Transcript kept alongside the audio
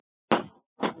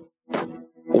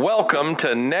Welcome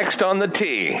to Next on the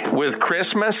Tee with Chris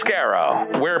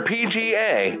Mascaro, where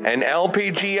PGA and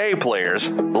LPGA players,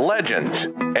 legends,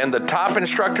 and the top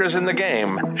instructors in the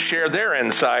game share their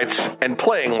insights and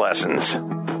playing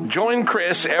lessons. Join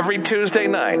Chris every Tuesday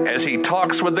night as he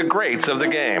talks with the greats of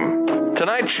the game.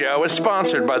 Tonight's show is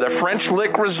sponsored by the French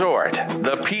Lick Resort,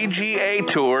 the PGA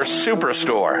Tour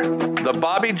Superstore, the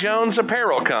Bobby Jones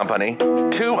Apparel Company, 2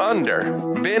 Under,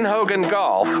 Ben Hogan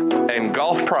Golf, and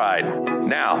Golf Pride.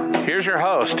 Now, here's your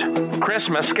host, Chris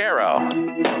Mascaro.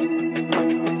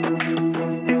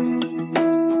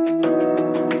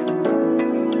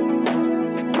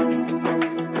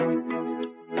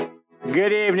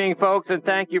 Good evening, folks, and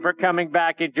thank you for coming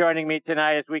back and joining me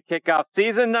tonight as we kick off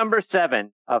season number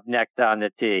 7 of Next on the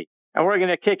Tee. And we're going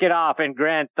to kick it off in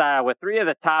grand style with 3 of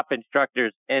the top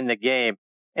instructors in the game,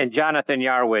 and Jonathan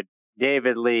Yarwood,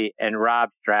 David Lee, and Rob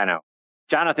Strano.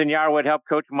 Jonathan Yarwood helped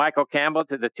coach Michael Campbell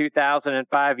to the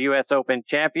 2005 U.S. Open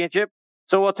Championship,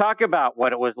 so we'll talk about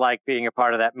what it was like being a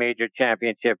part of that major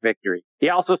championship victory. He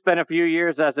also spent a few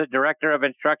years as a director of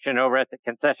instruction over at the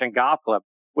Concession Golf Club,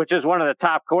 which is one of the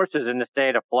top courses in the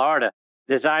state of Florida,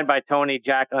 designed by Tony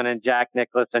Jacklin and Jack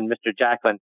Nicklaus. And Mr.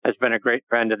 Jacklin has been a great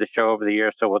friend of the show over the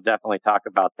years, so we'll definitely talk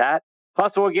about that.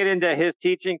 Plus, we'll get into his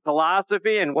teaching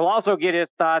philosophy, and we'll also get his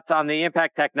thoughts on the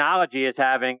impact technology is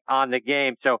having on the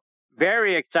game. So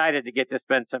very excited to get to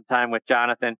spend some time with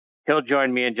Jonathan. He'll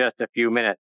join me in just a few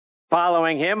minutes.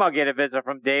 Following him, I'll get a visit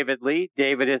from David Lee.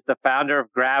 David is the founder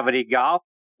of Gravity Golf.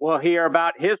 We'll hear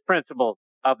about his principles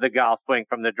of the golf swing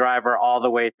from the driver all the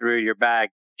way through your bag.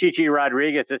 Chichi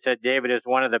Rodriguez has said David is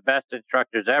one of the best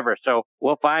instructors ever, so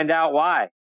we'll find out why.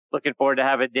 Looking forward to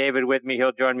having David with me.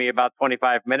 He'll join me about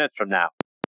 25 minutes from now.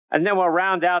 And then we'll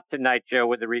round out tonight's show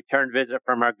with a return visit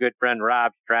from our good friend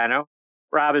Rob Strano.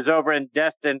 Rob is over in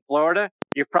Destin, Florida.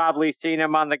 You've probably seen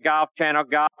him on the Golf Channel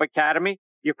Golf Academy.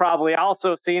 You've probably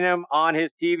also seen him on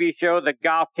his TV show, The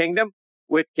Golf Kingdom,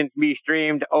 which can be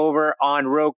streamed over on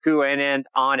Roku and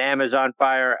on Amazon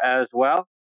Fire as well.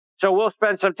 So we'll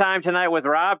spend some time tonight with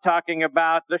Rob talking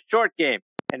about the short game.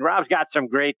 And Rob's got some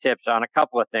great tips on a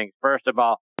couple of things. First of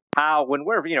all, how when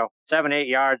we're, 7-8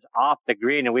 yards off the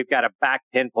green and we've got a back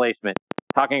pin placement,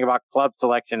 talking about club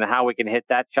selection and how we can hit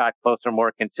that shot closer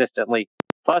more consistently.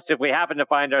 Plus, if we happen to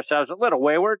find ourselves a little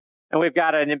wayward and we've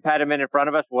got an impediment in front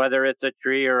of us, whether it's a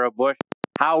tree or a bush,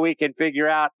 how we can figure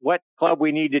out what club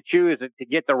we need to choose to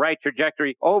get the right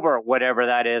trajectory over whatever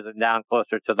that is and down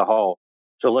closer to the hole.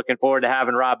 So looking forward to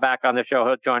having Rob back on the show.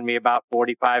 He'll join me about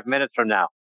 45 minutes from now.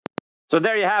 So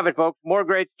there you have it, folks. More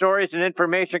great stories and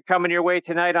information coming your way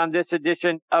tonight on this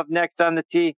edition of Next on the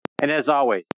Tee. And as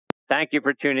always, thank you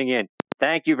for tuning in.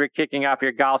 Thank you for kicking off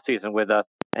your golf season with us.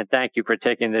 And thank you for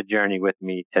taking the journey with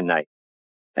me tonight.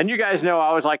 And you guys know I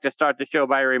always like to start the show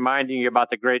by reminding you about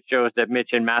the great shows that Mitch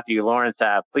and Matthew Lawrence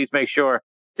have. Please make sure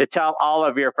to tell all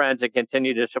of your friends and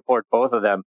continue to support both of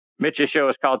them. Mitch's show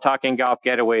is called Talking Golf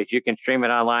Getaways. You can stream it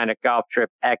online at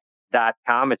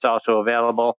golftripx.com. It's also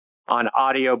available on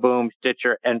Audio Boom,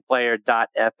 Stitcher, and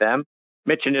Player.fm.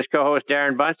 Mitch and his co-host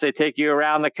Darren Bunch, they take you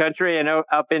around the country and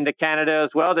up into Canada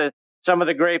as well to some of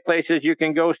the great places you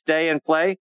can go stay and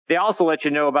play. They also let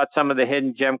you know about some of the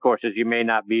hidden gem courses you may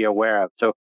not be aware of.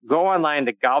 So go online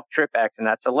to Golf Trip X, and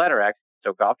that's a letter X,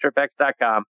 so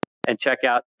golftripx.com, and check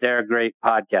out their great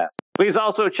podcast. Please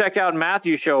also check out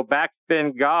Matthew's show,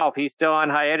 Backspin Golf. He's still on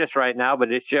hiatus right now, but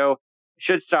his show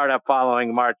should start up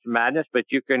following March Madness. But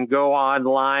you can go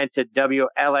online to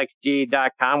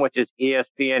WLXG.com, which is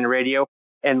ESPN Radio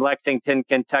in Lexington,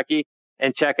 Kentucky,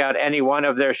 and check out any one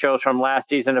of their shows from last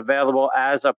season available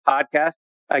as a podcast.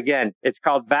 Again, it's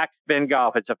called Backspin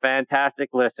Golf. It's a fantastic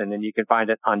listen, and you can find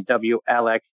it on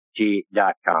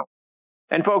WLXG.com.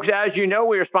 And folks, as you know,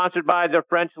 we are sponsored by the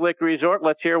French Lick Resort.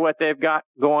 Let's hear what they've got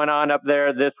going on up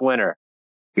there this winter.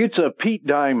 It's a Pete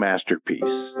Dye masterpiece,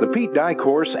 the Pete Dye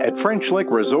course at French Lick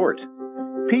Resort.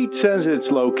 Pete says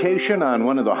its location on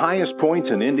one of the highest points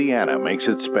in Indiana makes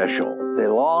it special.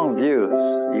 The long views,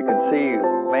 you can see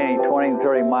maybe 20 and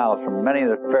 30 miles from many of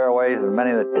the fairways and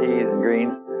many of the tees and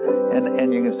greens.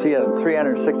 And you can see it at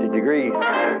 360 degrees.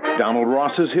 Donald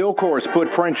Ross's Hill Course put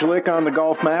French Lick on the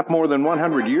golf map more than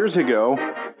 100 years ago.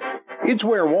 It's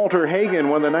where Walter Hagen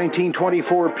won the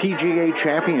 1924 PGA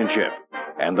Championship,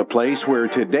 and the place where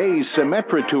today's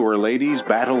Symetra Tour ladies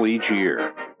battle each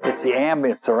year. It's the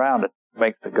ambience around it that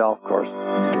makes the golf course.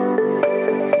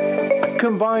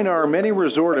 Combine our many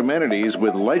resort amenities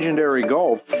with legendary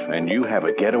golf, and you have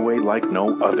a getaway like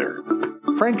no other.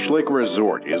 French Lick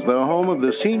Resort is the home of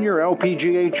the Senior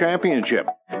LPGA Championship,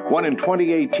 won in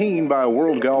 2018 by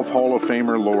World Golf Hall of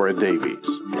Famer Laura Davies.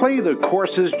 Play the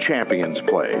courses champions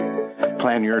play.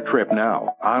 Plan your trip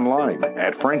now online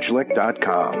at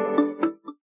FrenchLick.com.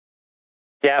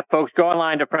 Yeah, folks, go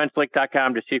online to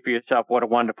FrenchLick.com to see for yourself what a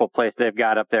wonderful place they've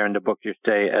got up there and to book your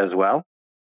stay as well.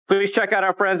 Please check out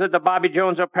our friends at the Bobby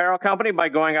Jones Apparel Company by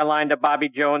going online to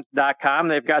BobbyJones.com.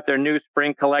 They've got their new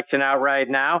spring collection out right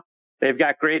now. They've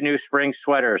got great new spring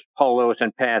sweaters, polos,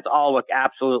 and pants. All look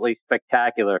absolutely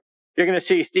spectacular. You're going to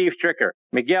see Steve Stricker,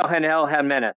 Miguel Ángel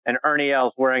Jimenez, and Ernie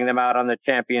Els wearing them out on the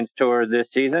Champions Tour this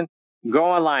season. Go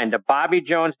online to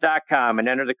BobbyJones.com and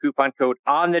enter the coupon code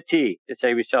ONTHETEE to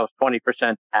save yourselves 20%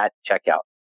 at checkout.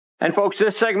 And folks,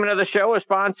 this segment of the show is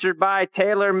sponsored by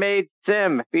TaylorMade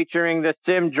Sim, featuring the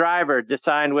Sim driver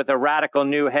designed with a radical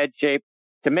new head shape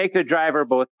to make the driver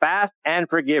both fast and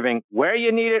forgiving where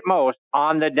you need it most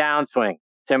on the downswing.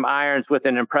 Sim irons with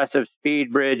an impressive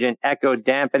speed bridge and echo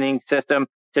dampening system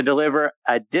to deliver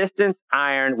a distance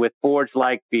iron with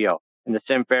forge-like feel. And the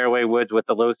Sim fairway woods with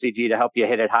the low CG to help you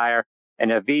hit it higher,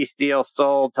 and a V-steel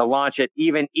sole to launch it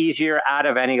even easier out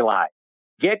of any lie.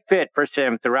 Get fit for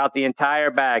Sim throughout the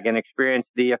entire bag and experience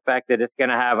the effect that it's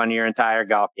going to have on your entire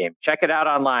golf game. Check it out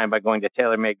online by going to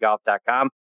TaylorMadeGolf.com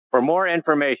for more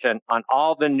information on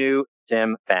all the new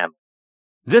Sim families.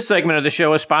 This segment of the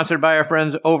show is sponsored by our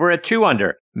friends over at 2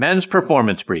 Under, Men's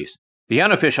Performance Briefs, the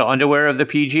unofficial underwear of the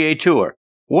PGA Tour.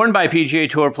 Worn by PGA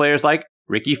Tour players like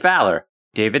Ricky Fowler,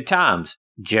 David Toms,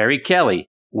 Jerry Kelly,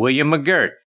 William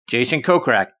McGirt, Jason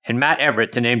Kokrak, and Matt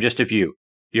Everett, to name just a few.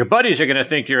 Your buddies are going to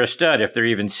think you're a stud if they're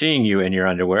even seeing you in your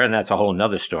underwear, and that's a whole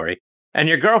nother story. And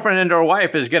your girlfriend and or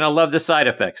wife is going to love the side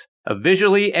effects, a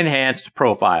visually enhanced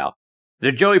profile.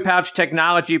 Their Joey Pouch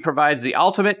technology provides the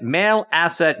ultimate male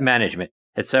asset management.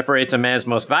 It separates a man's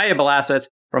most valuable assets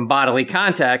from bodily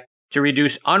contact to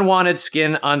reduce unwanted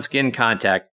skin-on-skin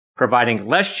contact, providing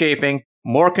less chafing,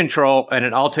 more control, and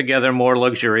an altogether more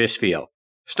luxurious feel.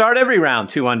 Start every round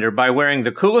 2 Under by wearing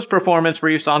the coolest performance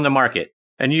briefs on the market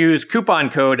and use coupon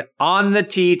code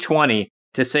ONTHET20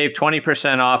 to save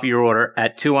 20% off your order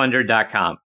at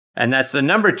 2under.com. And that's the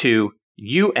number 2,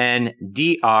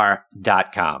 UNDR.com.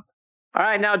 All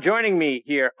right, now joining me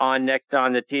here on Next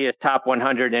on the Tee is top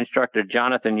 100 instructor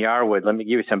Jonathan Yarwood. Let me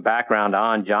give you some background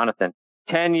on Jonathan.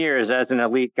 10 years as an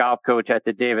elite golf coach at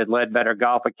the David Ledbetter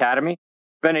Golf Academy.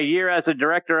 Spent a year as a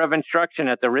director of instruction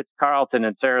at the Ritz-Carlton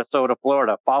in Sarasota,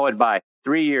 Florida, followed by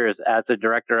 3 years as the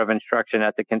director of instruction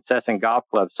at the Concession Golf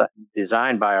Club,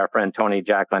 designed by our friend Tony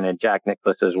Jacklin and Jack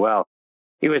Nicklaus as well.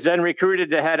 He was then recruited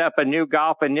to head up a new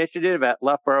golf initiative at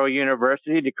Loughborough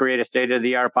University to create a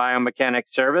state-of-the-art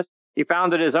biomechanics service. He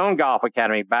founded his own golf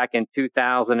academy back in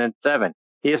 2007.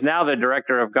 He is now the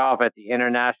director of golf at the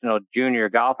International Junior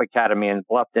Golf Academy in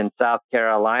Bluffton, South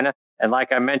Carolina. And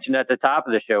like I mentioned at the top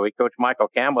of the show, he coached Michael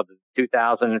Campbell to the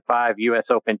 2005 U.S.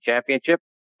 Open Championship.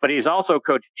 But he's also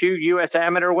coached 2 U.S.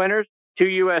 Amateur winners, 2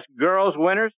 U.S. Girls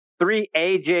winners, 3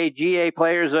 AJGA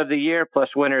Players of the Year,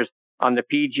 plus winners on the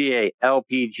PGA,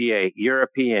 LPGA,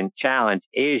 European, Challenge,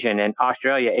 Asian, and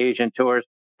Australia Asian tours,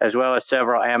 as well as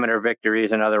several amateur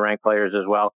victories and other ranked players as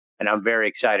well. And I'm very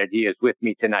excited. He is with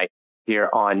me tonight here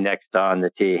on Next on the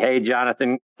Tee. Hey,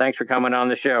 Jonathan, thanks for coming on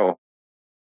the show.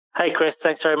 Hey, Chris,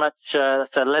 thanks very much.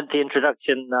 That's a lengthy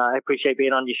introduction. I appreciate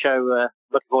being on your show.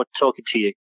 Looking forward to talking to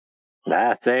you.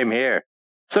 Same here.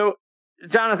 So,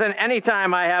 Jonathan,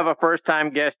 anytime I have a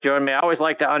first-time guest join me, I always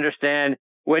like to understand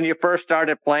when you first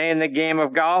started playing the game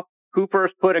of golf, who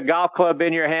first put a golf club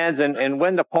in your hands, and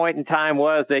when the point in time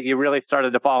was that you really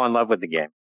started to fall in love with the game.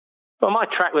 Well, my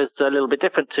track was a little bit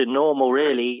different to normal,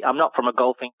 really. I'm not from a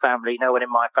golfing family. No one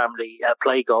in my family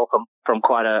play golf. I'm from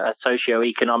quite a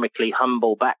socio-economically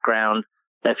humble background,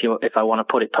 if I want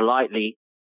to put it politely.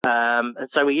 And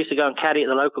so we used to go and caddy at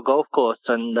the local golf course.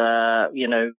 And,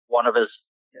 one of us,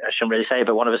 I shouldn't really say,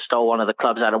 but one of us stole one of the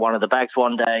clubs out of one of the bags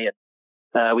one day.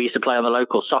 And we used to play on the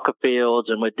local soccer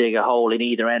fields, and we'd dig a hole in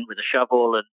either end with a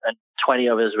shovel. And 20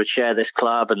 of us would share this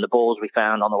club and the balls we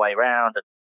found on the way round.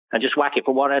 And just whack it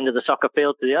from one end of the soccer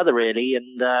field to the other, really.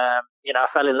 And, I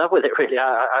fell in love with it, really.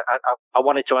 I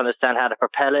wanted to understand how to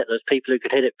propel it. There's people who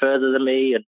could hit it further than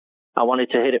me, and I wanted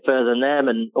to hit it further than them.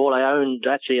 And all I owned,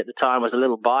 actually, at the time was a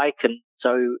little bike. And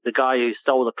so the guy who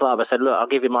stole the club, I said, look, I'll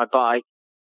give you my bike,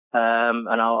 and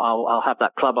I'll have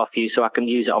that club off you so I can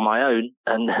use it on my own.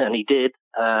 And he did.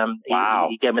 Wow.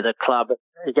 He gave me the club.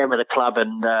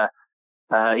 And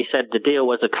he said the deal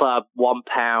was a club, £1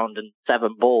 and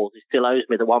 7 balls. He still owes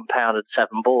me the £1 and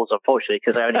 7 balls, unfortunately,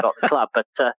 because I only got the club. But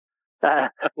I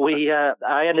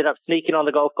ended up sneaking on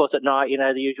the golf course at night,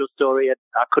 the usual story. And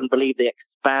I couldn't believe the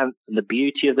expanse and the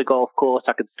beauty of the golf course.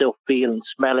 I could still feel and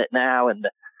smell it now. And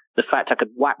the fact I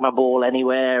could whack my ball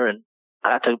anywhere, and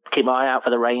I had to keep my eye out for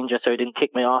the ranger so he didn't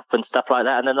kick me off and stuff like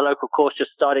that. And then the local course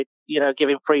just started,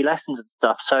 giving free lessons and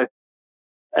stuff. So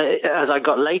as I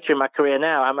got later in my career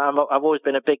now, I've always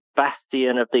been a big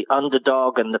bastion of the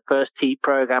underdog and the first tee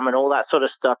program and all that sort of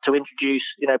stuff to introduce,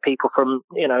 people from,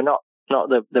 not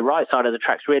the right side of the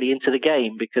tracks really into the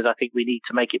game, because I think we need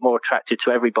to make it more attractive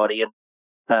to everybody. And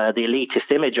the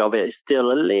elitist image of it is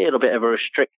still a little bit of a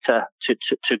restrictor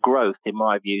to growth, in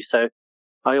my view. So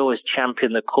I always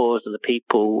champion the cause of the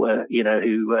people,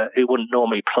 who wouldn't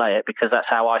normally play it, because that's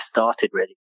how I started,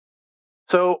 really.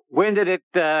 So when did it,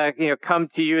 come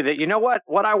to you that,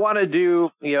 what I want to do,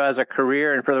 as a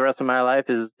career and for the rest of my life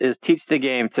is teach the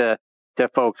game to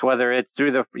folks, whether it's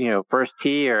through the, first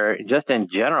tee or just in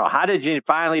general? How did you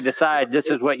finally decide this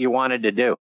is what you wanted to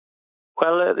do?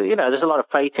 Well, there's a lot of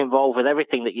fate involved with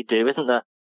everything that you do, isn't there?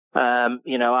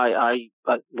 I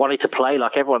wanted to play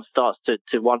like everyone starts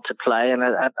to want to play. And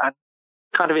I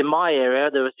kind of in my area,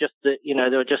 there was just, they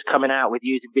were just coming out with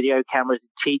using video cameras and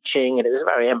teaching. And it was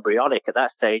very embryonic at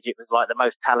that stage. It was like the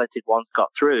most talented ones got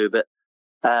through. But,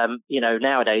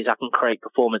 nowadays I can create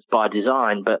performance by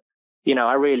design. But,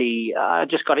 I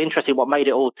just got interested in what made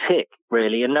it all tick,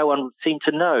 really. And no one seemed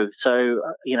to know. So,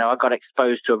 I got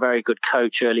exposed to a very good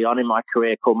coach early on in my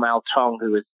career called Mal Tong,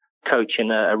 who was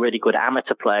coaching a really good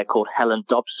amateur player called Helen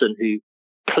Dobson, who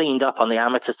cleaned up on the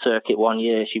amateur circuit one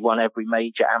year. She won every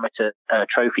major amateur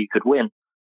trophy you could win.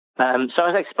 So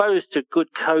I was exposed to good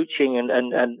coaching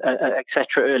and et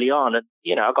cetera early on. And,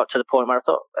 I got to the point where I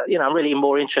thought, I'm really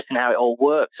more interested in how it all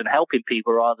works and helping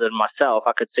people rather than myself.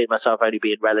 I could see myself only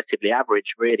being relatively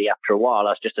average, really, after a while.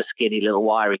 I was just a skinny little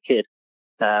wiry kid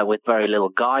with very little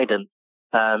guidance.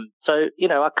 So,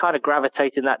 I kind of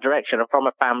gravitated in that direction. I'm from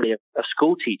a family of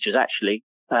school teachers, actually.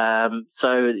 So,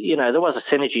 there was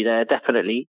a synergy there,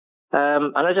 definitely.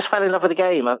 And I just fell in love with the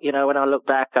game. When I look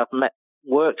back, I've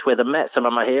worked with and met some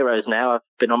of my heroes now. I've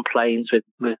been on planes with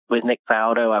Nick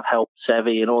Faldo. I've helped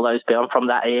Seve and all those people. I'm from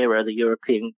that era, the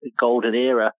European golden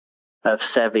era of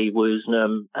Seve,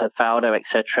 Woosnam, Faldo,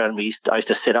 etc. And I used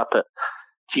to sit up at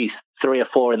 3 or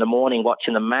 4 in the morning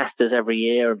watching the Masters every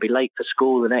year and be late for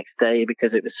school the next day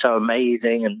because it was so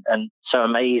amazing and so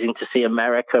amazing to see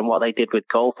America and what they did with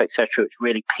golf, etc., which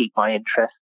really piqued my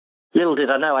interest. Little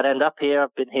did I know I'd end up here.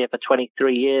 I've been here for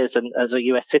 23 years and as a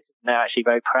US citizen now, actually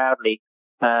very proudly.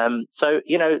 So,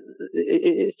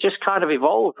 it's just kind of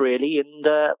evolved, really. And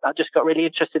I just got really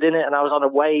interested in it. And I was on a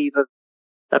wave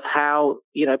of how,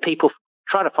 people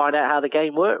trying to find out how the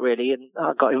game worked, really. And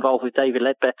I got involved with David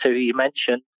Ledbetter, who you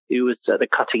mentioned, who was at the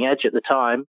cutting edge at the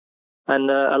time.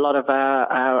 And a lot of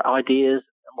our ideas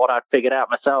and what I'd figured out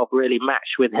myself really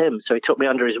matched with him. So he took me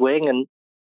under his wing and,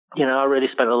 I really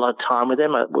spent a lot of time with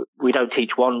him. We don't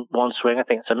teach one swing. I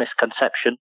think it's a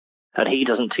misconception. And he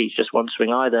doesn't teach just one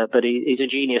swing either. But he's a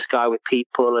genius guy with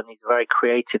people and he's a very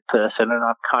creative person. And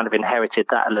I've kind of inherited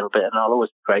that a little bit. And I'll always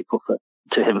be grateful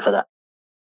to him for that.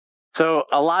 So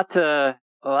a lot to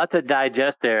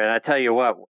digest there. And I tell you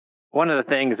what, one of the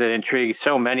things that intrigues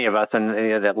so many of us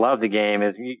and that love the game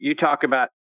is you talk about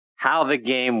how the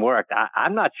game worked.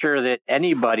 I'm not sure that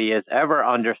anybody has ever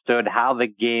understood how the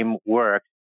game works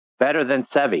better than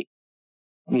Seve.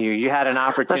 You had an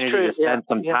opportunity to spend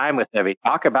some time with Seve.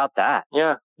 Talk about that.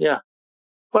 Yeah.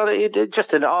 Well,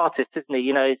 just an artist, isn't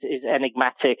he? He's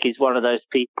enigmatic. He's one of those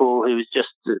people who's just,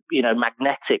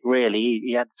 magnetic, really.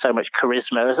 He had so much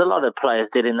charisma, as a lot of players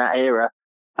did in that era.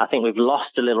 I think we've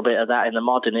lost a little bit of that in the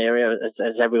modern era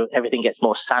as everything gets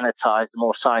more sanitized,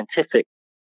 more scientific.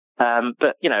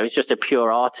 But, he's just a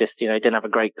pure artist. He didn't have a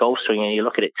great golf swing. And you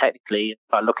look at it technically,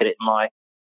 if I look at it in my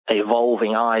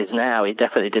evolving eyes now, he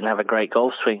definitely didn't have a great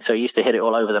golf swing. So he used to hit it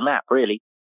all over the map, really.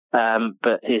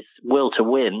 But his will to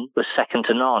win was second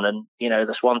to none. And,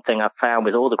 that's one thing I've found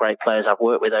with all the great players I've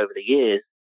worked with over the years.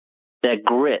 Their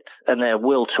grit and their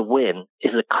will to win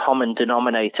is the common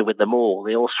denominator with them all.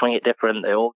 They all swing it different.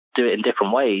 They all do it in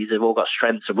different ways. They've all got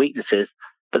strengths and weaknesses.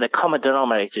 But the common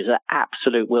denominator is an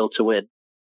absolute will to win.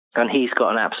 And he's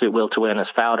got an absolute will to win, as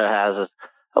Faldo has, as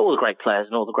all the great players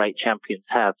and all the great champions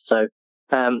have. So,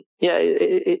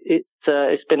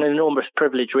 it's been an enormous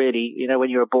privilege, really. When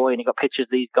you're a boy and you've got pictures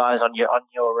of these guys on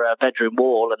your bedroom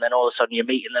wall, and then all of a sudden you're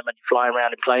meeting them and you're flying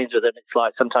around in planes with them. It's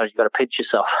like sometimes you've got to pinch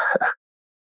yourself.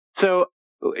 So,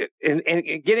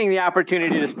 in getting the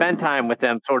opportunity to spend time with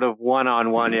them, sort of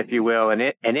one-on-one, if you will, and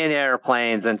in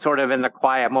airplanes and sort of in the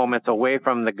quiet moments away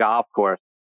from the golf course,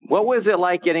 what was it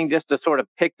like getting just to sort of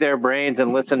pick their brains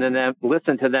and listen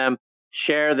to them,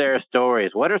 share their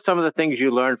stories? What are some of the things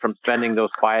you learned from spending those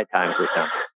quiet times with them?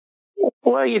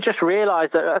 Well, you just realize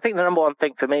that, I think the number one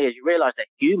thing for me is you realize they're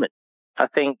human. I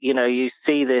think, you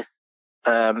see this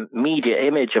media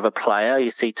image of a player.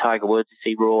 You see Tiger Woods,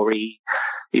 you see Rory,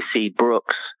 you see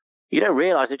Brooks. You don't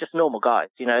realize they're just normal guys.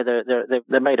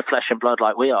 They're made of flesh and blood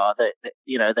like we are.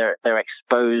 They're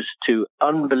exposed to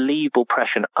unbelievable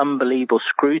pressure, and unbelievable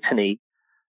scrutiny,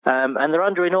 and they're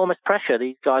under enormous pressure.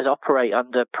 These guys operate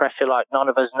under pressure like none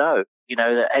of us know.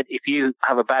 That if you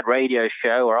have a bad radio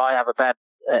show or I have a bad,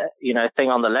 thing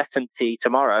on the lesson tee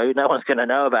tomorrow, no one's going to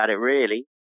know about it really.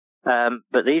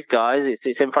 But these guys,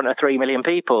 it's in front of 3 million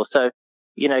people. So,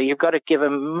 you've got to give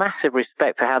them massive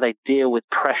respect for how they deal with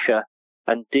pressure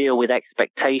and deal with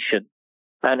expectation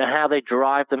and how they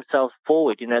drive themselves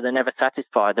forward. They're never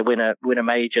satisfied. They win a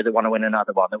major, they want to win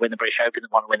another one. They win the British Open,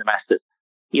 they want to win the Masters.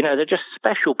 They're just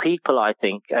special people, I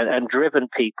think, and driven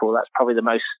people. That's probably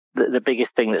the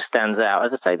biggest thing that stands out.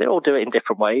 As I say, they all do it in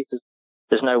different ways.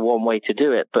 There's no one way to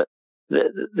do it, but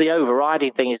the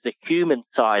overriding thing is the human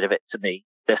side of it to me,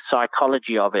 the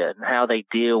psychology of it and how they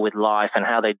deal with life and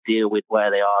how they deal with where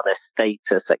they are, their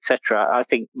status, etc. I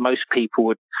think most people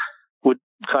would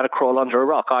kind of crawl under a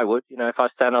rock. I would, if I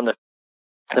stand on the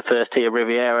first tee of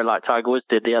Riviera like Tiger Woods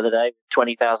did the other day,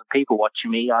 20,000 people watching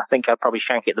me, I think I'd probably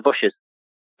shank it in the bushes.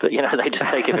 But, they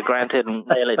just take it for granted and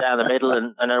nail it down the middle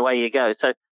and away you go. So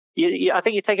I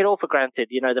think you take it all for granted,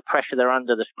 the pressure they're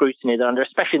under, the scrutiny they're under,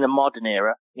 especially in the modern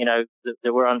era. They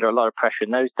were under a lot of pressure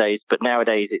in those days, but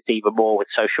nowadays it's even more with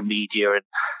social media and,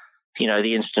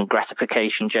 the instant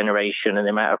gratification generation and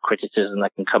the amount of criticism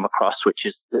that can come across, which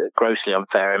is grossly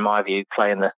unfair in my view,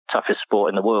 playing the toughest sport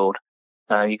in the world.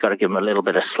 You've got to give them a little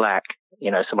bit of slack.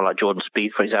 Someone like Jordan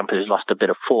Spieth, for example, who's lost a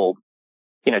bit of form,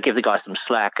 give the guy some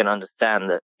slack and understand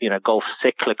that, golf's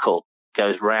cyclical,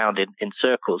 goes round in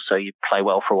circles. So you play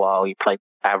well for a while, you play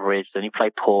average, then you play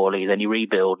poorly, then you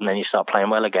rebuild, and then you start playing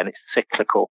well again. It's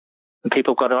cyclical. And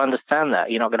people have got to understand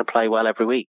that. You're not going to play well every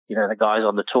week. The guys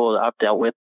on the tour that I've dealt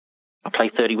with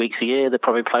play 30 weeks a year. They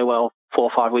probably play well 4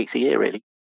 or 5 weeks a year, really.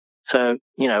 So,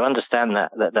 understand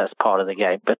that's part of the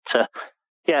game. But,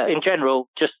 in general,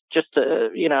 just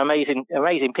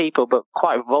amazing people, but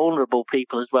quite vulnerable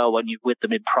people as well when you're with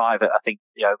them in private, I think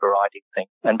the overriding thing,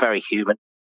 and very human.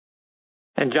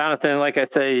 And Jonathan, like I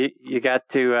say, you got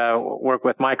to work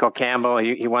with Michael Campbell.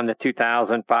 He won the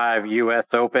 2005 U.S.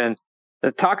 Open.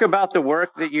 Talk about the work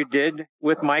that you did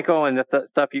with Michael and the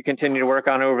stuff you continue to work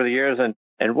on over the years.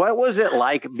 And what was it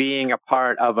like being a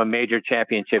part of a major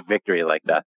championship victory like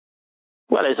that?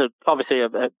 Well, it's obviously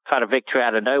a kind of victory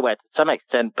out of nowhere to some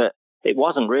extent, but it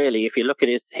wasn't really. If you look at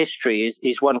his history,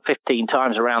 he's won 15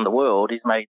 times around the world. He's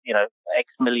made, X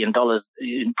 $1 million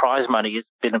in prize money. He's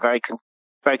been a very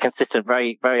consistent,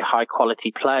 very, very high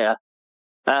quality player.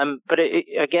 But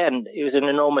again, it was an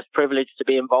enormous privilege to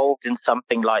be involved in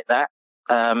something like that.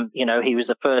 He was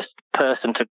the first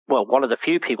person one of the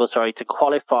few people, to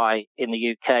qualify in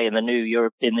the UK in the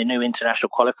new international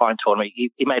qualifying tournament.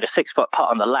 He made a 6-foot putt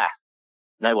on the last.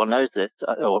 No one knows this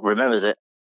or remembers it.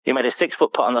 He made a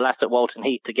 6-foot putt on the last at Walton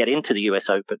Heath to get into the US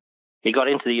Open. He got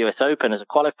into the US Open as a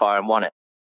qualifier and won it.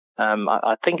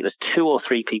 I think there's 2 or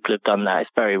 3 people who've done that.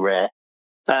 It's very rare.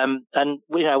 I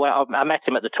met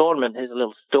him at the tournament. Here's a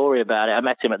little story about it. I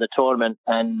met him at the tournament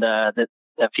and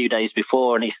a few days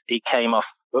before, and he came off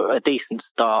a decent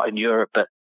start in Europe, but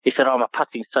he said, my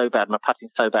putting's so bad.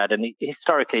 And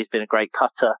historically, he's been a great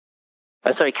putter.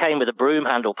 And so he came with a broom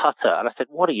handle putter. And I said,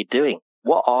 what are you doing?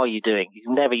 What are you doing?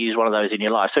 You've never used one of those in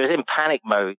your life. So he was in panic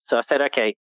mode. So I said,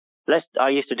 okay, I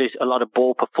used to do a lot of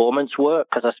ball performance work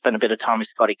because I spent a bit of time with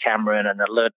Scotty Cameron and I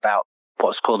learned about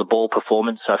what's called the ball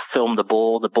performance. So I filmed the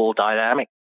ball dynamic.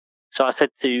 So I said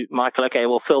to Michael, okay,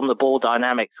 we'll film the ball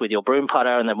dynamics with your broom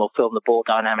putter, and then we'll film the ball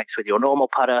dynamics with your normal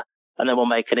putter, and then we'll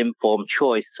make an informed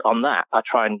choice on that. I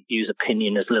try and use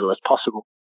opinion as little as possible.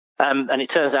 And it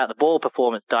turns out the ball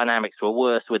performance dynamics were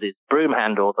worse with his broom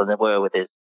handle than they were with his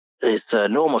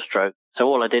normal stroke. So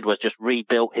all I did was just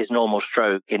rebuilt his normal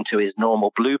stroke into his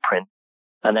normal blueprint,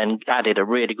 and then added a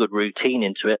really good routine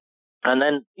into it. And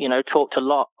then, talked a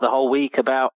lot the whole week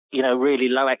about, really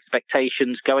low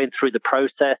expectations, going through the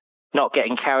process, not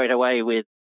getting carried away with,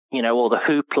 all the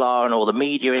hoopla and all the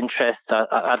media interest.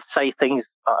 I'd say things,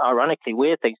 ironically,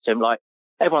 weird things to him, like,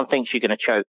 everyone thinks you're going to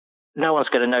choke. No one's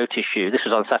going to notice you. This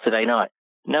was on Saturday night.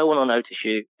 No one will notice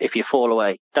you if you fall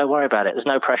away. Don't worry about it. There's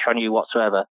no pressure on you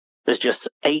whatsoever. There's just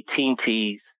 18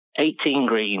 tees, 18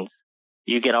 greens.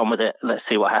 You get on with it. Let's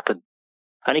see what happens.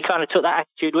 And he kind of took that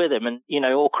attitude with him. And,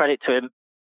 all credit to him.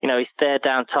 He stared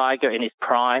down Tiger in his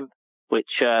prime,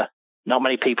 which not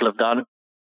many people have done.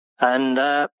 And,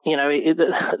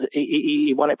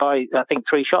 he won it by, I think,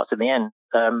 3 shots in the end.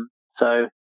 So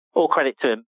all credit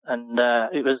to him. And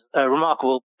it was a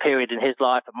remarkable period in his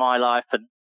life and my life. And,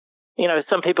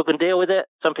 some people can deal with it,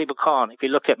 some people can't. If you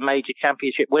look at major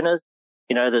championship winners,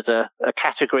 there's a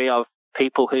category of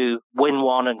people who win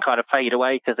one and kind of fade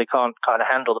away because they can't kind of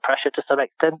handle the pressure to some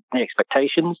extent, the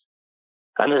expectations.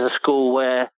 And there's a school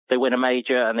where they win a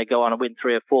major and they go on and win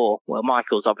 3 or 4. Well,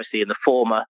 Michael's obviously in the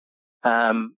former.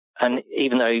 And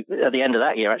even though at the end of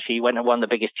that year, actually, he went and won the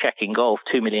biggest check in golf,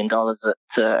 $2 million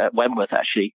at Wentworth,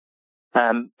 actually.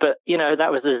 But,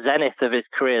 that was the zenith of his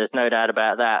career. There's no doubt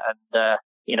about that. And,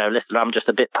 listen, I'm just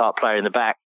a bit part player in the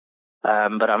back.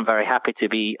 But I'm very happy to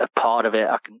be a part of it.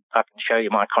 I can show you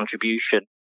my contribution.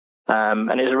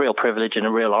 And it's a real privilege and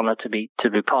a real honor to be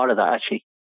part of that, actually.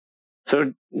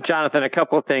 So, Jonathan, a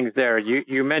couple of things there.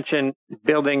 You mentioned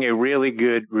building a really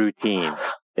good routine.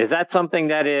 Is that something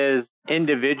that is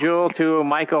individual to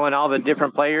Michael and all the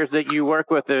different players that you work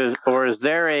with, or is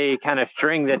there a kind of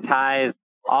string that ties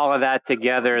all of that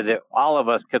together that all of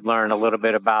us could learn a little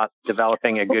bit about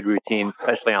developing a good routine,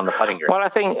 especially on the putting green? Well, I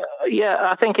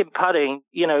think in putting,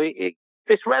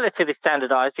 it's relatively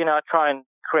standardized. I try and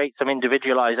create some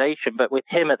individualization, but with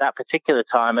him at that particular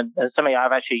time, and something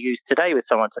I've actually used today with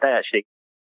someone today, actually,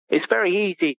 it's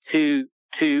very easy to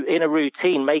in a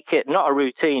routine, make it not a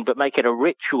routine, but make it a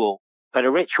ritual. But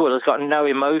a ritual has got no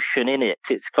emotion in it.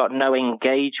 It's got no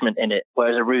engagement in it,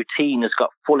 whereas a routine has got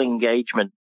full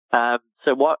engagement.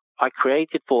 So what I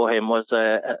created for him was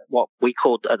what we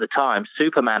called at the time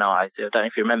Superman eyes. I don't know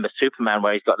if you remember Superman,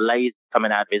 where he's got lasers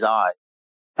coming out of his eyes.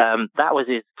 That was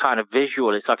his kind of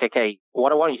visual. It's like, okay,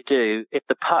 what I want you to do,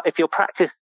 if your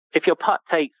putt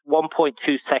takes 1.2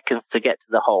 seconds to get to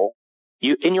the hole,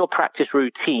 in your practice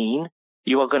routine,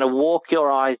 you are going to walk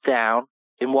your eyes down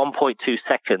in 1.2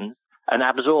 seconds and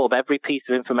absorb every piece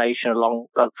of information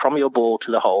from your ball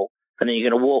to the hole. And then you're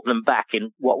going to walk them back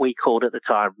in what we called at the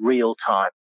time real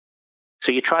time.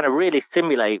 So you're trying to really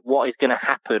simulate what is going to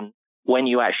happen when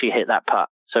you actually hit that putt.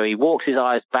 So he walks his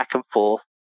eyes back and forth,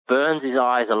 burns his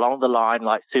eyes along the line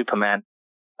like Superman,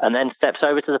 and then steps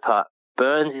over to the putt,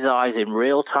 burns his eyes in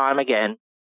real time again,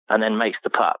 and then makes the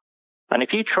putt. And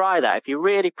if you try that, if you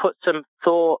really put some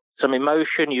thought, some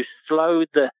emotion, you slow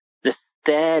the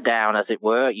stare down, as it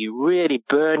were, you really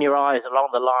burn your eyes along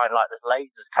the line like there's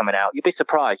lasers coming out, you'd be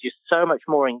surprised. You're so much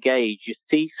more engaged. You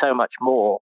see so much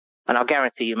more, and I'll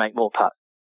guarantee you make more putts.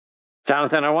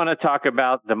 Jonathan, I want to talk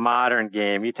about the modern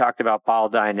game. You talked about ball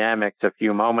dynamics a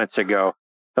few moments ago.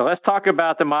 So let's talk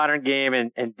about the modern game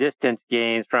and distance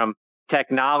gains from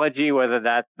technology, whether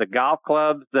that's the golf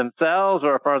clubs themselves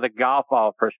or from the golf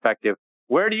ball perspective.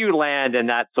 Where do you land in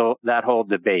that whole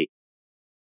debate?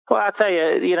 Well, I'll tell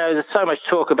you, there's so much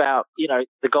talk about,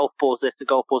 the golf ball's this, the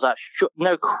golf ball's that.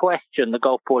 No question the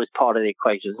golf ball is part of the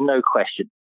equation. There's no question.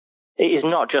 It is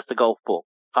not just the golf ball.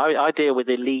 I deal with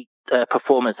elite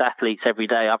performance athletes every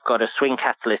day. I've got a Swing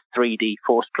Catalyst 3D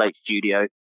force plate studio.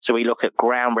 So we look at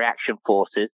ground reaction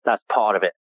forces. That's part of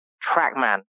it.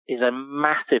 TrackMan is a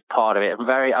massive part of it and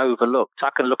very overlooked.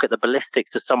 I can look at the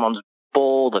ballistics of someone's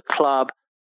ball, the club.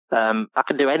 I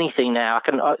can do anything now.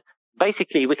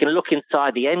 Basically, we can look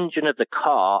inside the engine of the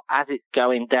car as it's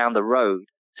going down the road,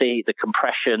 see the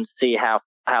compression, see how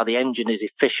the engine is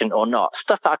efficient or not.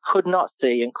 Stuff I could not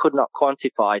see and could not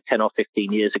quantify 10 or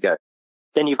 15 years ago.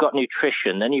 Then you've got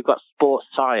nutrition. Then you've got sports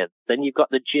science. Then you've got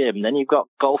the gym. Then you've got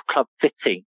golf club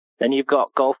fitting. Then you've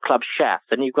got golf club shafts.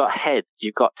 Then you've got heads.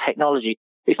 You've got technology.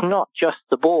 It's not just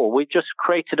the ball. We've just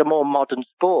created a more modern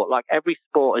sport. Like every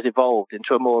sport has evolved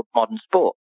into a more modern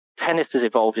sport. Tennis has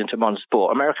evolved into a modern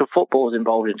sport. American football has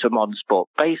evolved into a modern sport.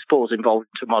 Baseball has evolved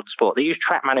into a modern sport. They use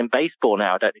TrackMan in baseball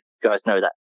now. I don't know if you guys know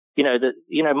that.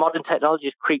 Modern technology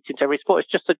has creeped into every sport.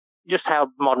 It's just how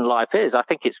modern life is. I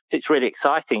think it's really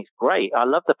exciting. It's great. I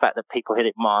love the fact that people hit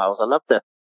it miles. I love the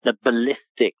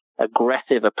ballistic,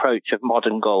 aggressive approach of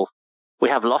modern golf. We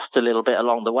have lost a little bit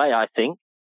along the way, I think,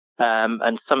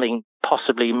 and something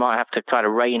possibly might have to kind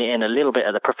of rein it in a little bit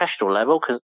at the professional level,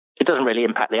 because it doesn't really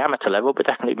impact the amateur level, but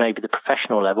definitely maybe the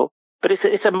professional level. But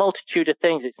it's a multitude of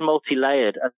things. It's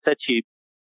multi-layered. As I said to you,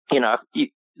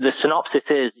 the synopsis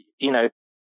is,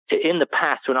 in the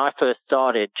past when I first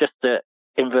started, just the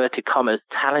inverted commas,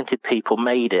 talented people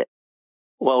made it.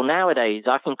 Well, nowadays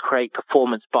I can create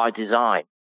performance by design.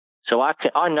 So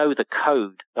I know the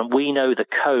code, and we know the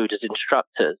code as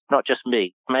instructors, not just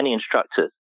me, many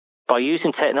instructors. By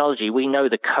using technology, we know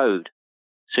the code.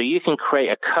 So you can create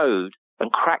a code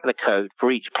and crack the code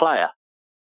for each player,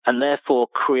 and therefore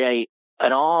create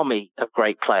an army of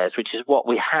great players, which is what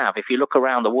we have. If you look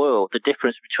around the world, the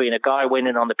difference between a guy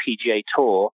winning on the PGA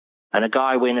Tour and a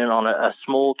guy winning on a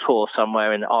small tour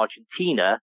somewhere in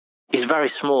Argentina is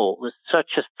very small. There's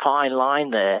such a fine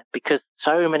line there because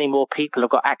so many more people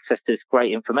have got access to this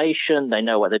great information. They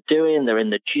know what they're doing. They're in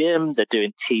the gym. They're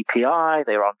doing TPI.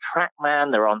 They're on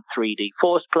TrackMan. They're on 3D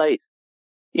force plates.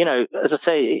 You know, as I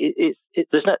say,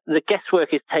 the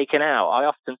guesswork is taken out. I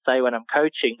often say when I'm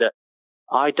coaching that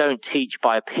I don't teach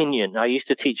by opinion. I used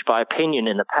to teach by opinion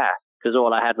in the past because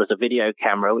all I had was a video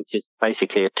camera, which is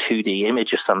basically a 2D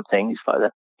image of something. It's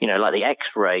like like the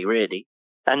X-ray really.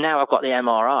 And now I've got the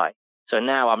MRI. So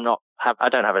now I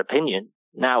don't have an opinion.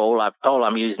 Now all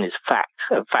I'm using is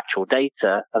factual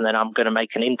data, and then I'm going to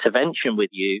make an intervention with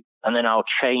you, and then I'll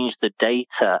change the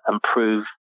data and prove,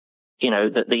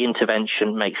 that the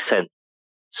intervention makes sense.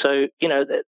 So,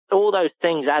 all those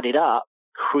things added up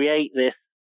create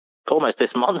almost this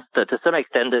monster to some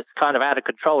extent that's kind of out of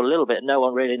control a little bit. No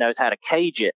one really knows how to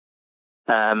cage it.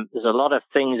 There's a lot of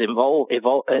things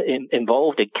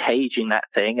involved in caging that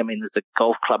thing. I mean, there's the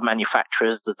golf club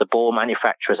manufacturers, there's the ball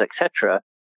manufacturers, etc.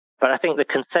 But I think the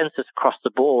consensus across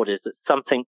the board is that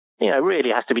something,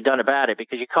 really has to be done about it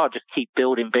because you can't just keep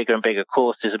building bigger and bigger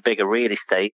courses and bigger real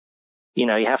estate. You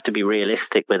have to be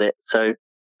realistic with it. So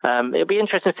it'll be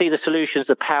interesting to see the solutions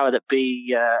the power that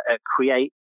be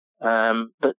create.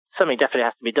 But something definitely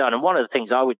has to be done. And one of the things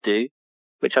I would do,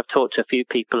 which I've talked to a few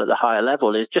people at the higher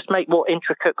level, is just make more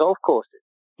intricate golf courses.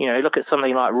 Look at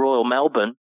something like Royal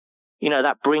Melbourne.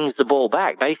 That brings the ball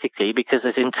back basically because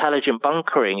there's intelligent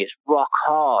bunkering. It's rock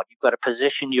hard. You've got to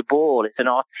position your ball. It's an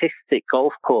artistic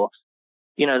golf course.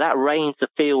 That reins the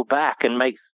field back and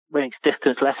makes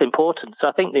distance less important. So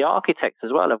I think the architects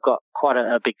as well have got quite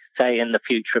a big say in the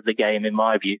future of the game, in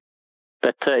my view.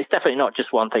 But it's definitely not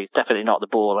just one thing. It's definitely not the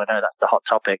ball. I know that's the hot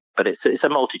topic, but it's a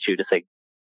multitude of things.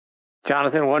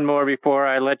 Jonathan, one more before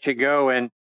I let you go. And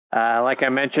like I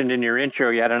mentioned in your intro,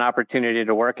 you had an opportunity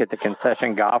to work at the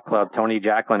Concession Golf Club. Tony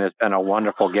Jacklin has been a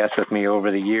wonderful guest with me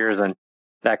over the years, and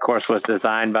that course was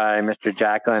designed by Mr.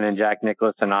 Jacklin and Jack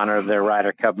Nicklaus in honor of their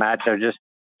Ryder Cup match. I'm just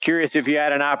curious if you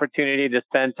had an opportunity to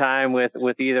spend time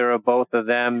with either or both of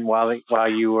them while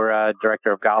you were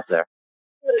director of golf there.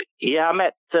 Yeah, I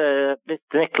met Mr.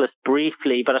 Nicklaus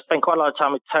briefly, but I spent quite a lot of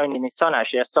time with Tony and his son,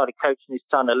 actually. I started coaching his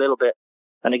son a little bit.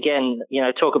 And again,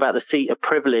 talk about the seat of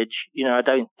privilege. I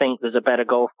don't think there's a better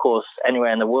golf course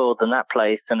anywhere in the world than that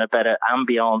place, and a better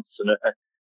ambience. And,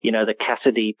 the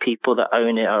Cassidy people that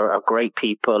own it are great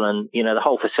people. And, the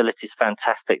whole facility is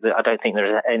fantastic. I don't think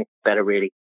there's anything better,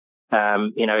 really.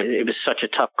 It was such a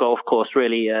tough golf course,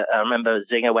 really. I remember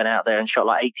Zinger went out there and shot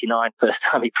like 89 first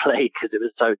time he played because it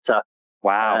was so tough.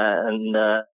 Wow.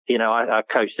 I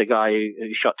coached a guy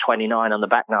who shot 29 on the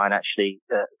back nine, actually,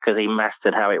 because he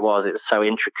mastered how it was. It was so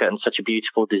intricate and such a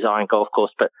beautiful design golf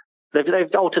course. But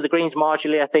they've altered the greens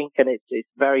marginally, I think, and it's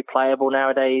very playable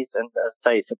nowadays. And as I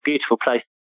say, it's a beautiful place.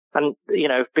 And,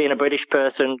 being a British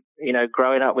person,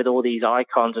 growing up with all these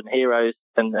icons and heroes,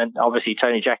 and obviously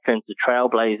Tony Jacklin's the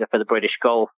trailblazer for the British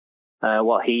golf.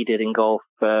 What he did in golf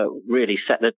really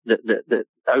set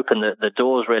opened the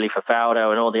doors really for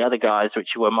Faldo and all the other guys,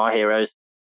 which were my heroes.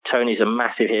 Tony's a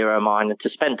massive hero of mine, and to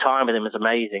spend time with him is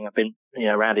amazing. I've been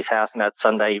around his house and had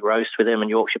Sunday roast with him and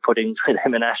Yorkshire puddings with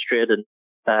him and Astrid, and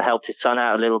helped his son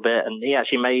out a little bit. And he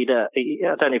actually made I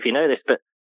don't know if you know this, but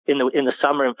in the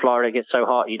summer in Florida it gets so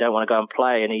hot you don't want to go and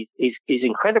play, and he's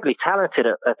incredibly talented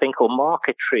at a thing called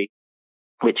marquetry,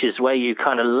 which is where you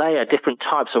kind of layer different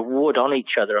types of wood on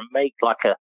each other and make like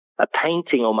a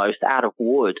painting almost out of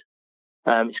wood.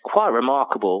 It's quite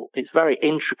remarkable. It's very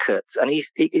intricate, and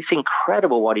it's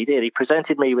incredible what he did. He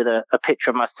presented me with a picture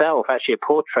of myself, actually a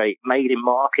portrait made in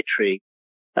marquetry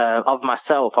of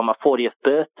myself on my 40th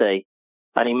birthday.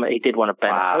 And he did one of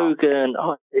Ben Hogan.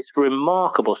 Oh, it's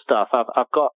remarkable stuff. I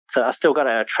still got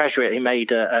to treasure it. He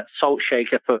made a salt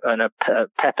shaker and a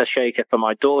pepper shaker for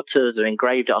my daughters and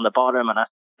engraved it on the bottom. And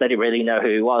they didn't really know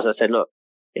who he was. I said, look,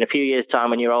 in a few years' time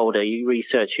when you're older, you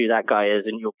research who that guy is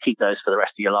and you'll keep those for the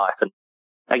rest of your life. And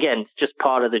again, it's just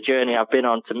part of the journey I've been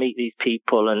on to meet these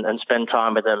people and spend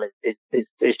time with them.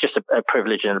 It's just a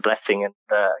privilege and a blessing. And,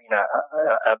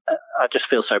 I just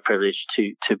feel so privileged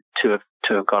to have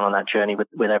gone on that journey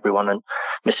with everyone. And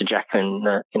Mr. Jacklin,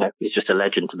 he's just a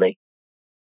legend to me.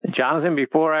 Jonathan,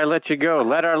 before I let you go,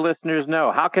 let our listeners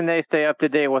know, how can they stay up to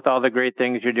date with all the great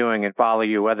things you're doing and follow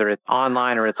you, whether it's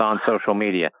online or it's on social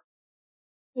media?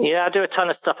 Yeah, I do a ton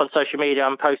of stuff on social media.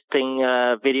 I'm posting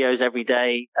videos every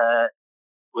day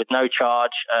with no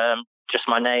charge. Just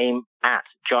my name at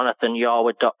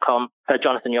JonathanYarwood.com.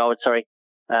 Jonathan Yarwood, sorry.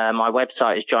 My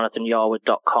website is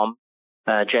JonathanYarwood.com.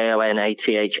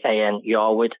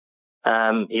 JonathanYarwood.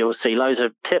 You'll see loads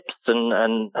of tips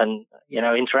and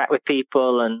interact with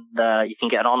people, and you can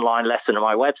get an online lesson on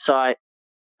my website.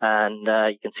 And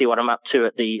you can see what I'm up to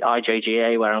at the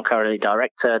AJGA, where I'm currently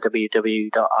director,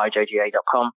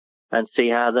 www.ijga.com, and see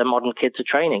how the modern kids are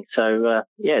training. So,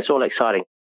 it's all exciting.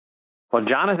 Well,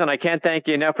 Jonathan, I can't thank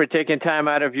you enough for taking time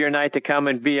out of your night to come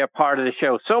and be a part of the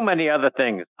show. So many other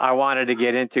things I wanted to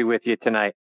get into with you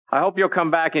tonight. I hope you'll come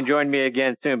back and join me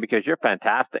again soon because you're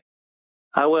fantastic.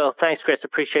 I will. Thanks, Chris.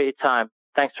 Appreciate your time.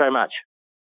 Thanks very much.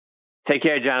 Take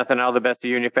care, Jonathan. All the best to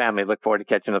you and your family. Look forward to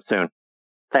catching up soon.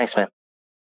 Thanks, man.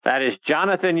 That is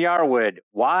Jonathan Yarwood,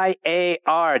 Yarwood,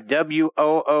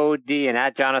 and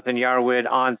at Jonathan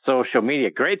Yarwood on social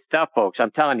media. Great stuff, folks.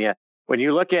 I'm telling you. When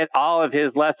you look at all of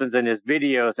his lessons and his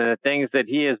videos and the things that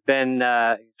he has been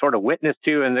sort of witness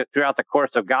to throughout the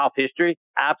course of golf history,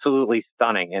 absolutely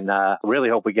stunning. And really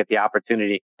hope we get the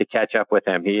opportunity to catch up with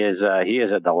him. He is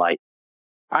a delight.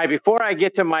 All right, before I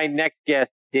get to my next guest,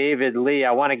 David Lee,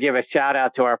 I want to give a shout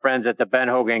out to our friends at the Ben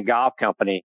Hogan Golf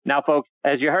Company. Now, folks,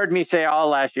 as you heard me say all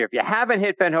last year, if you haven't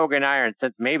hit Ben Hogan irons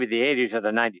since maybe the 80s or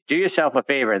the 90s, do yourself a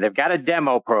favor. They've got a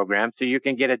demo program, so you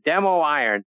can get a demo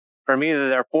iron from either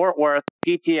their Fort Worth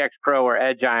PTX Pro or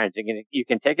Edge irons. You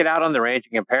can take it out on the range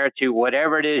and compare it to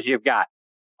whatever it is you've got.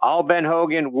 All Ben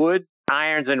Hogan wood,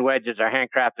 irons, and wedges are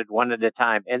handcrafted one at a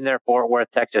time in their Fort Worth,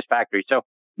 Texas factory. So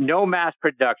no mass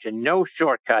production, no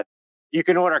shortcuts. You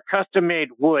can order custom-made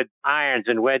wood, irons,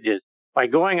 and wedges by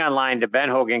going online to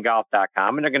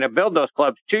benhogangolf.com, and they're going to build those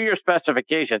clubs to your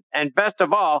specifications. And best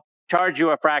of all, charge you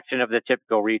a fraction of the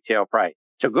typical retail price.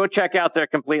 So go check out their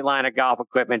complete line of golf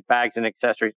equipment, bags, and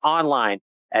accessories online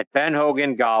at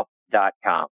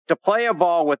benhogangolf.com. To play a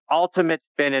ball with ultimate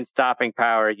spin and stopping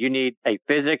power, you need a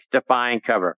physics-defying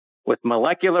cover with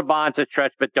molecular bonds that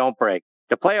stretch but don't break.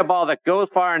 To play a ball that goes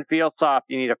far and feels soft,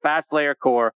 you need a fast layer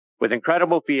core with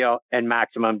incredible feel and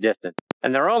maximum distance.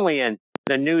 And they're only in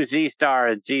the new Z-Star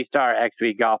and Z-Star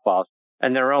XV golf balls,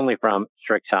 and they're only from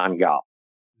Strixon Golf.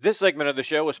 This segment of the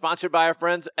show was sponsored by our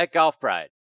friends at Golf Pride.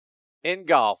 In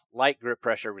golf, light grip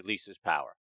pressure releases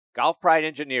power. Golf Pride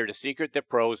engineered a secret that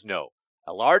pros know.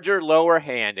 A larger, lower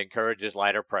hand encourages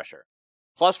lighter pressure.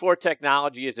 Plus 4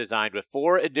 technology is designed with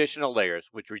 4 additional layers,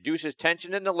 which reduces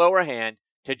tension in the lower hand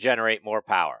to generate more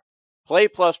power. Play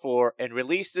Plus 4 and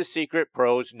release the secret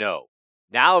pros know.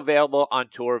 Now available on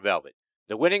Tour Velvet,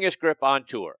 the winningest grip on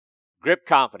tour. Grip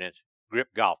confidence,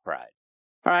 grip Golf Pride.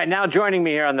 All right, now joining me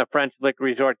here on the French Lick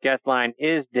Resort guest line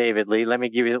is David Lee. Let me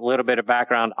give you a little bit of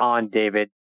background on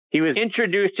David. He was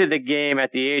introduced to the game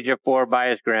at the age of 4 by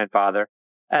his grandfather.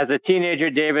 As a teenager,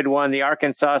 David won the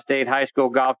Arkansas State High School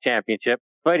Golf Championship,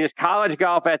 played his college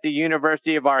golf at the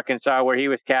University of Arkansas, where he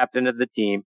was captain of the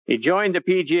team. He joined the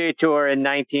PGA Tour in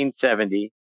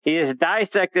 1970. He has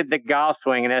dissected the golf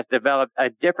swing and has developed a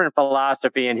different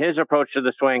philosophy in his approach to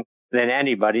the swing than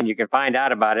anybody, and you can find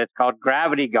out about it. It's called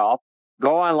Gravity Golf.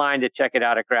 Go online to check it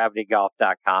out at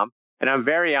gravitygolf.com. And I'm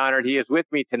very honored he is with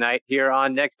me tonight here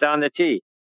on Next on the Tee.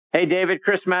 Hey, David,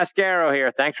 Chris Mascaro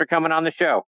here. Thanks for coming on the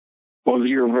show. Well,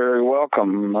 you're very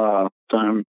welcome. I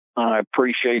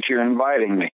appreciate you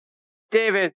inviting me.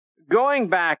 David, going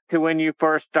back to when you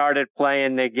first started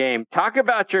playing the game, talk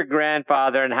about your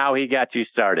grandfather and how he got you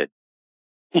started.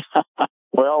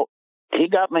 Well, he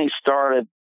got me started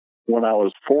when I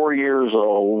was 4 years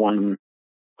old, when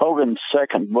Hogan's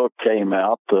second book came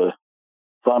out, The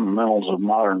Fundamentals of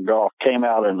Modern Golf, came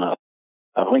out in I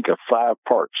think a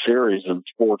 5-part series in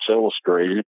Sports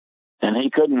Illustrated. And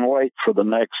he couldn't wait for the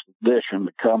next edition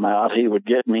to come out. He would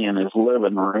get me in his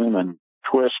living room and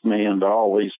twist me into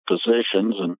all these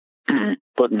positions and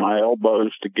putting my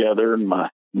elbows together and my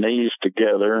knees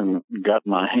together and got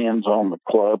my hands on the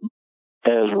club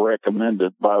as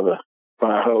recommended by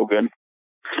Hogan.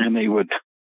 And he would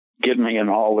get me in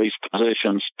all these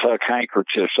positions, tuck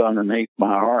handkerchiefs underneath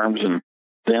my arms, and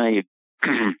then he'd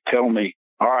tell me,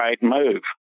 all right, move.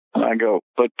 And I go,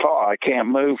 but Pa, I can't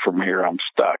move from here. I'm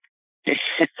stuck.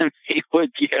 And he would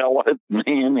yell at me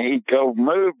and he'd go,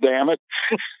 move, damn it.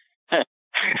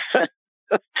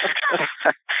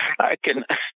 I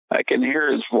can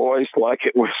hear his voice like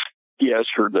it was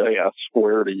yesterday, I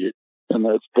swear to you. And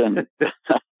that's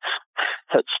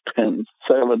been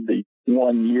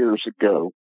 71 years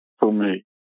ago for me.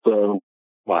 So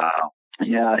wow.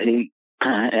 Yeah,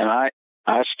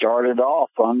 I started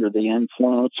off under the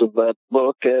influence of that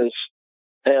book, as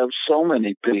have so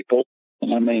many people.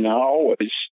 I mean, I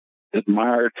always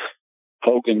admired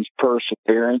Hogan's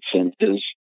perseverance and his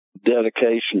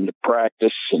dedication to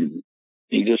practice, and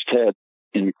he just had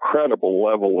incredible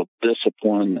level of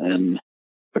discipline and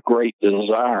a great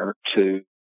desire to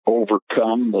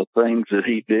overcome the things that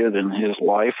he did in his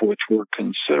life, which were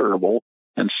considerable,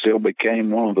 and still became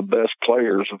one of the best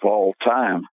players of all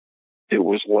time. it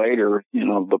was later,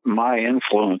 my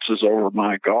influences over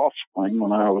my golf swing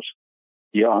when I was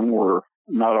young were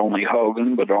not only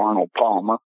Hogan, but Arnold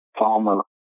Palmer. Palmer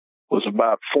was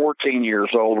about 14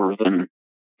 years older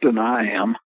than I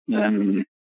am. And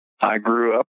I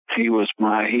grew up, he was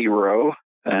my hero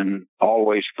and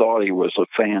always thought he was a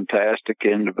fantastic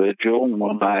individual. And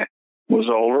when I was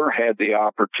older, had the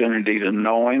opportunity to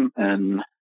know him and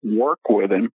work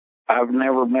with him, I've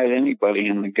never met anybody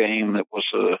in the game that was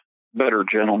a better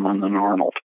gentleman than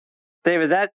Arnold.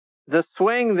 David, that the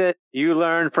swing that you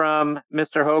learned from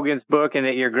Mr. Hogan's book and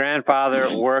that your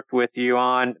grandfather worked with you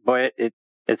on, but it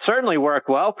certainly worked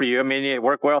well for you. I mean, it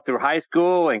worked well through high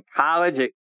school and college.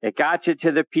 It got you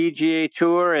to the PGA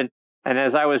Tour. And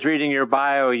as I was reading your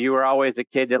bio, you were always a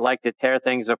kid that liked to tear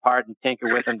things apart and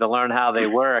tinker with them to learn how they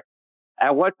work.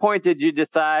 At what point did you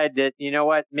decide that, you know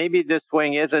what, maybe this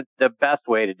swing isn't the best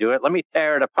way to do it? Let me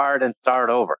tear it apart and start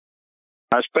over.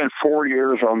 I spent 4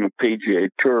 years on the PGA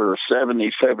Tour,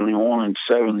 70, 71, and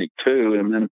 72,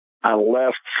 and then I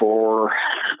left for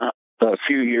a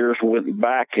few years, went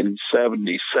back in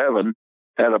 77,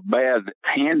 had a bad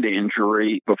hand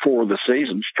injury before the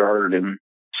season started in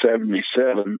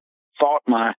 77. Thought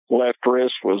my left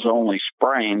wrist was only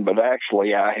sprained, but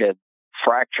actually I had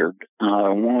fractured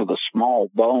one of the small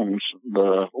bones,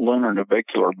 the lunar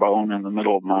navicular bone in the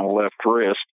middle of my left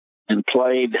wrist, and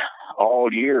played all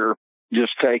year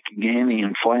just taking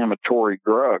anti-inflammatory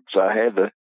drugs. I had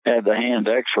the hand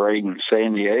x-rayed in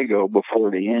San Diego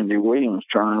before the Andy Williams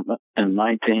tournament in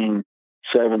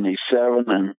 1977,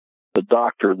 and the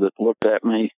doctor that looked at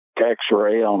me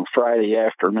x-ray on Friday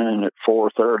afternoon at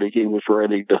 4:30, he was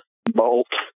ready to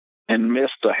bolt and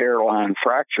missed a hairline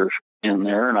fracture in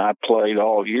there, and I played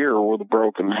all year with a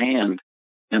broken hand,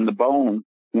 and the bone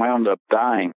wound up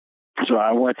dying. So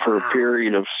I went for a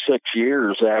period of 6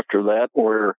 years after that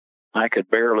where I could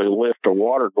barely lift a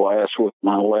water glass with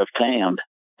my left hand.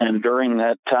 And during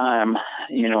that time,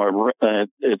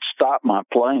 it stopped my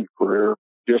playing career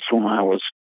just when I was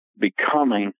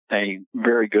becoming a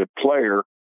very good player.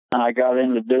 I got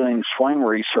into doing swing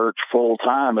research full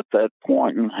time at that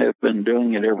point and have been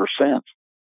doing it ever since.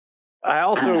 I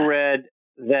also read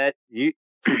that you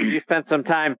spent some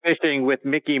time fishing with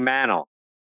Mickey Mantle,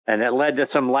 and it led to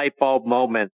some light bulb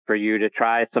moments for you to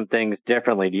try some things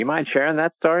differently. Do you mind sharing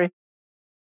that story?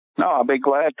 No, I'll be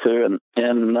glad to.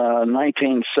 In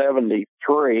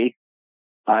 1973,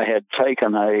 I had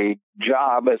taken a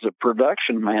job as a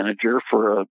production manager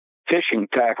for a fishing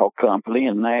tackle company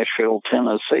in Nashville,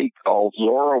 Tennessee called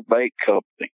Zorro Bait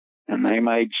Company, and they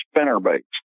made spinner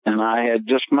baits. And I had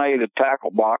just made a tackle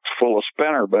box full of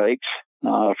spinner baits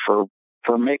for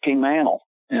Mickey Mantle.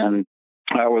 And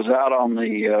I was out on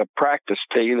the practice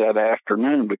tee that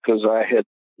afternoon because I had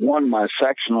won my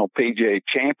sectional PGA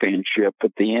championship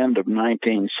at the end of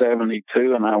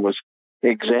 1972, and I was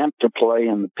exempt to play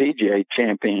in the PGA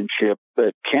championship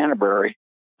at Canterbury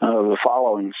the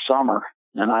following summer.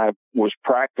 And I was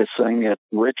practicing at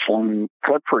Richland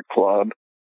Country Club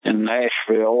in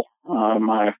Nashville.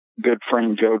 My good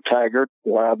friend Joe Taggart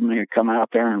allowed me to come out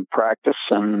there and practice,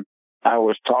 and I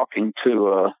was talking to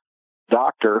a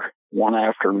doctor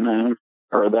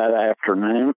that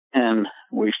afternoon, and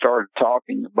we started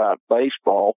talking about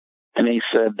baseball, and he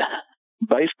said,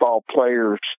 baseball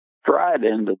players stride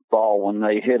into the ball when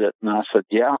they hit it. And I said,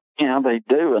 yeah, they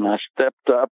do. And I stepped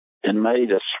up and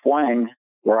made a swing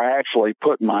where I actually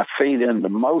put my feet into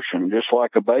motion, just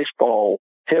like a baseball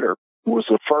hitter. It was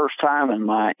the first time in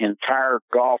my entire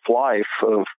golf life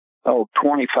of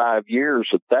 25 years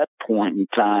at that point in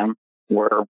time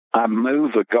where I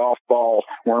moved the golf ball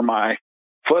where my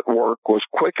footwork was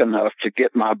quick enough to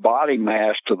get my body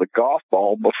mass to the golf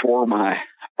ball before my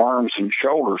arms and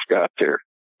shoulders got there.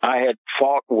 I had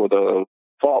fought with a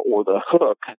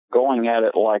hook, going at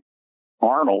it like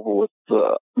Arnold with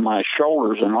my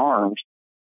shoulders and arms.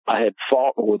 I had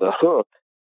fought with a hook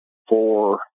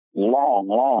for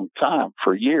long time,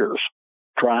 for years,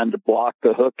 trying to block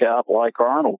the hook out like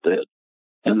Arnold did.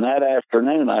 And that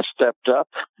afternoon, I stepped up,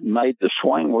 made the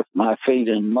swing with my feet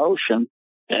in motion,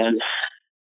 and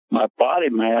my body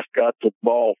mass got the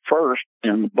ball first,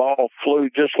 and the ball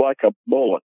flew just like a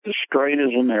bullet, as straight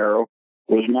as an arrow,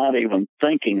 was not even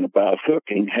thinking about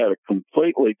hooking, had a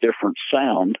completely different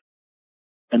sound.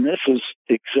 And this is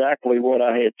exactly what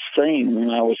I had seen when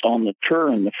I was on the tour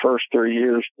in the first 3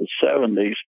 years of the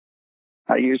 70s.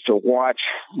 I used to watch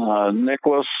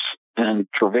Nicklaus and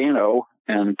Trevino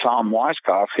and Tom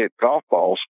Weiskopf hit golf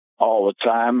balls all the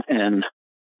time, and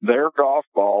their golf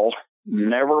ball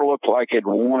never looked like it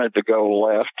wanted to go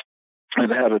left. It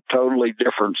had a totally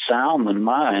different sound than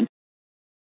mine.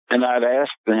 And I'd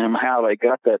ask them how they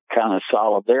got that kind of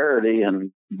solidarity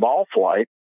and ball flight,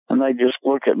 and they just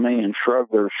look at me and shrug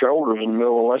their shoulders and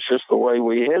go, well, that's just the way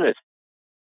we hit it.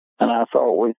 And I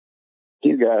thought,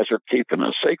 you guys are keeping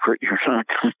a secret. You're not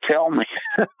going to tell me.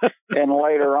 And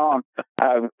later on,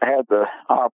 I've had the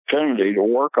opportunity to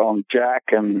work on Jack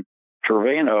and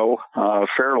Trevino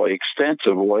fairly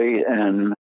extensively,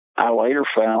 and I later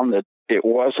found that it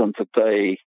wasn't that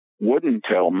they wouldn't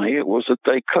tell me, it was that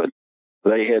they couldn't.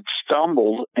 They had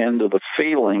stumbled into the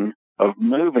feeling of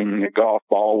moving the golf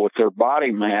ball with their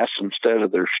body mass instead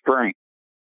of their strength.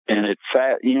 And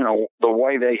the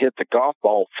way they hit the golf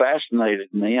ball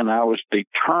fascinated me, and I was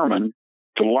determined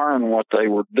to learn what they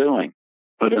were doing.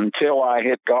 But until I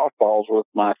hit golf balls with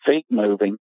my feet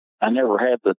moving, I never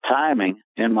had the timing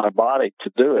in my body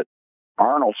to do it.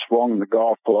 Arnold swung the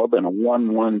golf club in a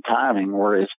 1-1 timing,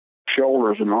 where his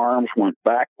shoulders and arms went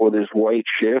back with his weight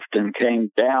shift and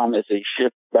came down as he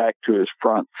shifted back to his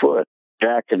front foot.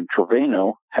 Jack and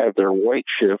Trevino have their weight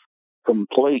shift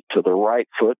complete to the right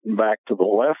foot and back to the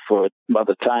left foot by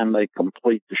the time they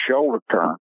complete the shoulder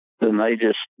turn. Then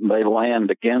they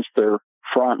land against their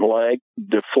front leg,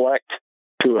 deflect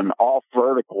to an off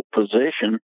vertical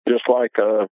position, just like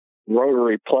a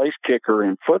rotary place kicker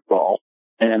in football,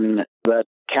 and that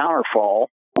counterfall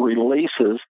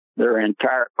releases their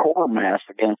entire core mass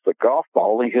against the golf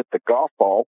ball. They hit the golf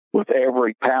ball with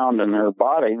every pound in their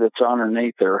body that's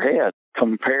underneath their head,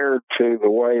 compared to the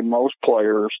way most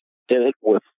players hit it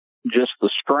with just the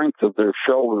strength of their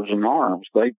shoulders and arms.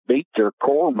 They beat their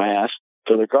core mass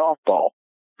to the golf ball,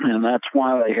 and that's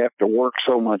why they have to work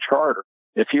so much harder.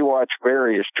 If you watch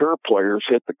various tour players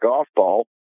hit the golf ball,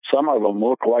 some of them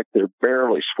look like they're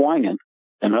barely swinging,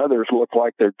 and others look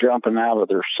like they're jumping out of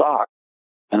their sock.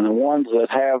 And the ones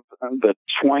that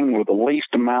swing with the least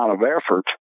amount of effort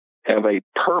have a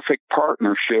perfect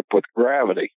partnership with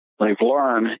gravity. They've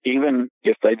learned, even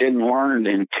if they didn't learn it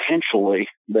intentionally,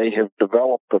 they have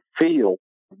developed the feel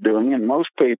of doing it. And most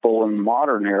people in the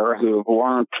modern era who have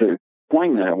learned to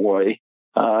swing that way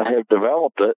have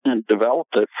developed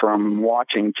it from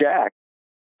watching Jack,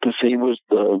 because he was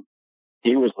the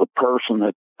person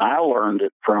that I learned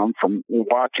it from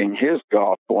watching his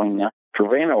golf swing.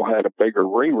 Trevino had a bigger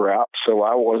reroute, so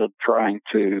I wasn't trying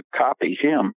to copy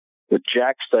him, but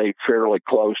Jack stayed fairly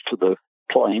close to the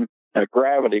plane. A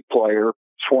gravity player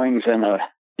swings in a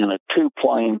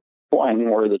two-plane swing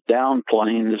where the down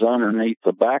plane is underneath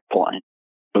the back plane.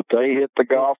 But they hit the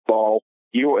golf ball.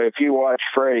 If you watch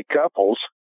Freddie Couples,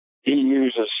 he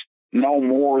uses no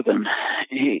more than half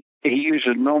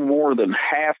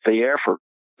the effort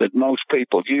that most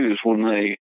people use when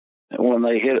they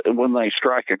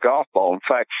strike a golf ball. In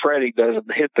fact, Freddie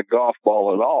doesn't hit the golf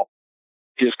ball at all.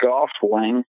 His golf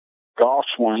swings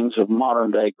of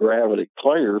modern day gravity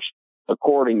players,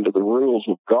 according to the rules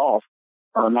of golf,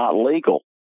 are not legal.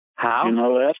 How? You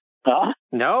know that? Huh?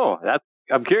 No,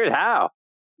 I'm curious how.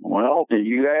 Well,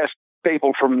 you ask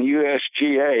people from the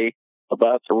USGA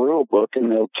about the rule book, and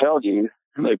they'll tell you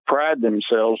they pride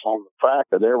themselves on the fact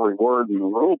that every word in the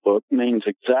rule book means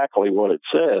exactly what it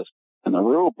says. And the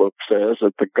rule book says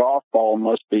that the golf ball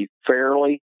must be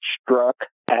fairly struck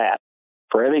at.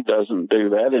 Freddie doesn't do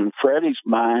that. In Freddie's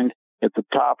mind, at the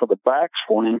top of the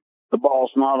backswing, the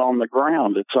ball's not on the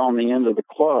ground. It's on the end of the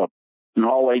club. And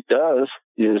all he does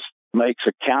is makes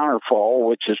a counterfall,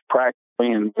 which is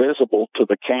practically invisible to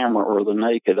the camera or the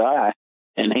naked eye.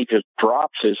 And he just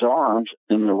drops his arms,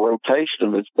 and the rotation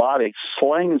of his body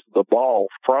slings the ball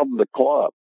from the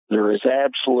club. There is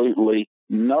absolutely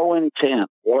no intent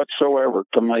whatsoever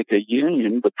to make a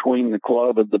union between the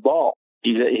club and the ball.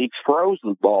 He throws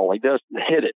the ball. He doesn't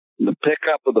hit it. The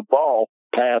pickup of the ball,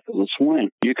 path of the swing.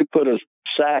 You could put a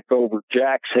sack over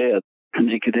Jack's head, and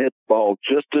he could hit the ball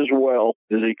just as well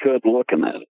as he could looking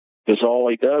at it. Because all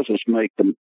he does is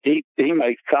he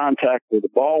makes contact with the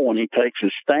ball when he takes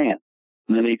his stand.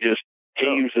 And then he just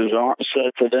heaves his arm,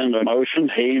 sets it into motion,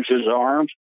 heaves his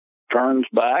arms, turns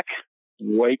back,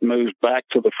 weight moves back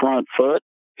to the front foot.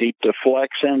 He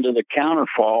deflects into the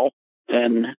counterfall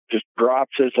and just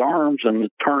drops his arms, and the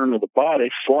turn of the body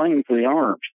slings the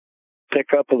arms.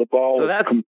 Pickup of the ball is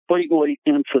completely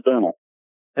incidental.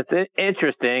 It's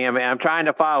interesting. I mean, I'm trying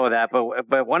to follow that,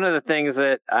 but one of the things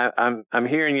that I'm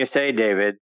hearing you say,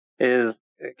 David, is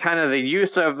kind of the use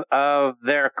of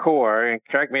their core. And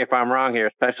correct me if I'm wrong here,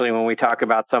 especially when we talk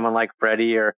about someone like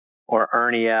Freddie or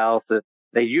Ernie Els, that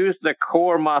they use the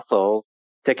core muscles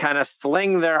to kind of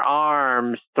sling their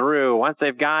arms through. Once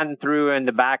they've gone through in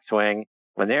the backswing,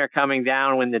 when they're coming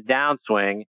down in the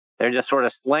downswing, they're just sort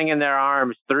of slinging their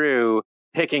arms through,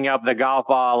 picking up the golf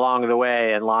ball along the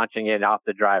way and launching it off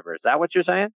the driver. Is that what you're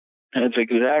saying? That's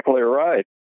exactly right.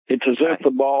 It's as if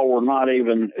the ball were not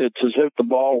even. It's as if the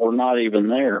ball were not even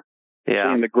there.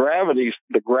 Yeah. And the gravity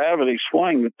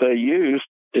swing that they use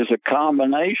is a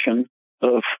combination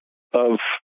of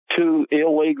two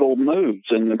illegal moves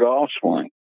in the golf swing.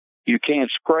 You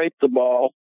can't scrape the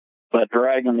ball by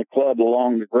dragging the club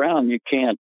along the ground. You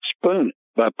can't spoon it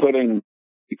by putting.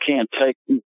 You can't take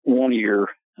one of your,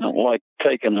 like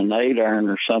taking an 8-iron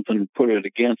or something and put it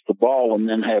against the ball and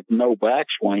then have no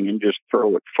backswing and just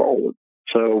throw it forward.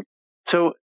 So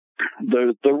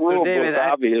the rule book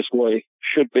obviously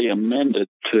should be amended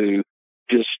to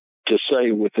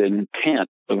say with intent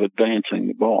of advancing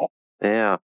the ball.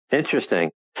 Yeah,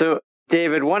 interesting. So,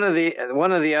 David, one of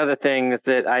the other things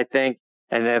that I think,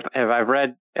 and if I've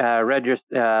read your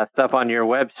stuff on your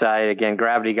website, again,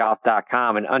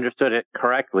 gravitygolf.com, and understood it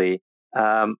correctly,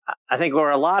 I think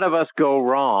where a lot of us go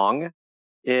wrong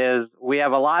is we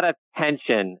have a lot of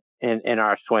tension in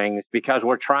our swings because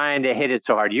we're trying to hit it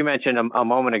so hard. You mentioned a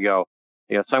moment ago,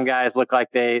 some guys look like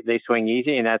they swing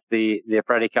easy, and that's the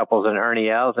Freddie Couples and Ernie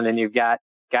Els. And then you've got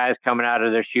guys coming out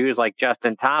of their shoes like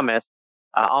Justin Thomas,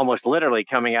 almost literally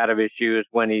coming out of his shoes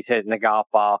when he's hitting the golf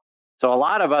ball. So a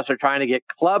lot of us are trying to get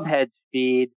club head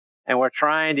speed, and we're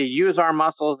trying to use our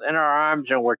muscles in our arms,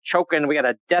 and we're choking. We got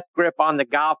a death grip on the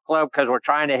golf club because we're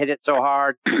trying to hit it so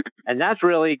hard. And that's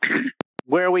really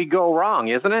where we go wrong,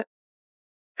 isn't it?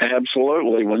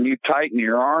 Absolutely. When you tighten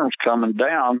your arms coming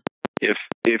down,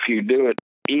 if you do it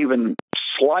even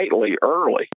slightly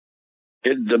early,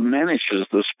 it diminishes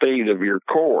the speed of your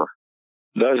core,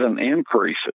 doesn't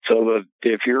increase it. So that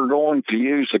if you're going to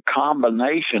use a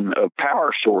combination of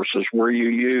power sources where you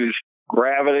use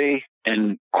gravity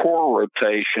and core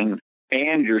rotation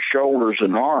and your shoulders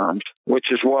and arms,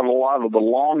 which is what a lot of the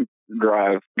long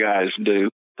drive guys do,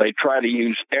 they try to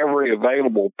use every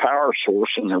available power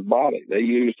source in their body. They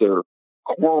use their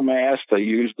core mass, they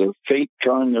use their feet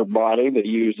turn their body, they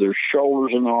use their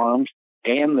shoulders and arms,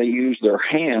 and they use their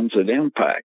hands at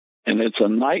impact. And it's a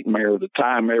nightmare to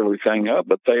time everything up,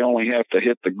 but they only have to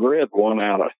hit the grid 1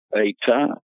 out of 8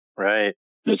 times. Right.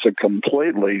 This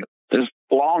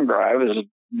long drive is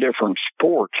a different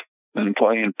sport than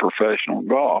playing professional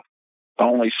golf. The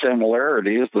only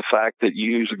similarity is the fact that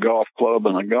you use a golf club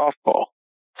and a golf ball.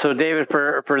 So, David,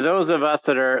 for those of us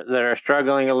that are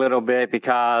struggling a little bit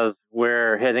because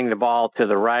we're hitting the ball to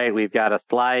the right, we've got a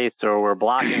slice, or we're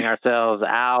blocking ourselves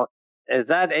out, is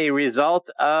that a result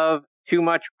of too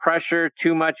much pressure,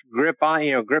 too much grip on,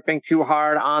 gripping too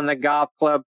hard on the golf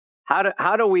club?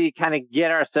 How do we kind of get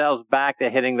ourselves back to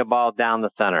hitting the ball down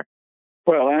the center?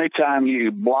 Well, anytime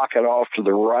you block it off to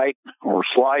the right or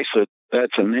slice it,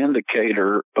 that's an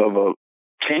indicator of a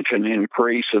tension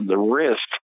increase in the wrist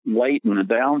late in the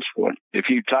downswing. If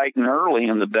you tighten early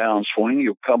in the downswing,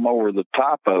 you'll come over the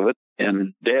top of it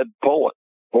and dead pull it.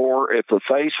 Or if the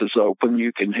face is open,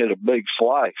 you can hit a big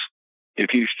slice.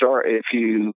 If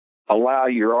you allow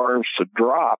your arms to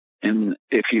drop, and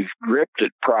if you've gripped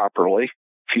it properly,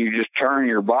 if you just turn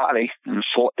your body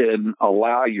and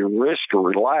allow your wrist to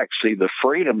relax, see, the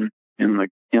freedom in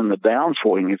the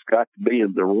downswing has got to be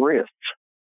in the wrists.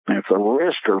 And if the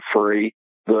wrists are free,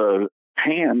 the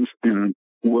hands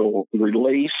will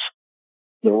release.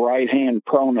 The right hand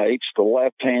pronates, the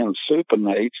left hand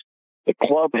supinates, the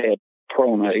club head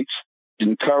pronates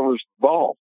and covers the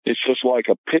ball. It's just like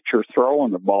a pitcher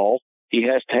throwing the ball. He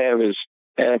has to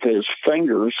have his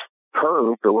fingers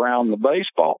curved around the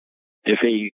baseball. If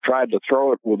he tried to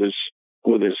throw it with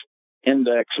his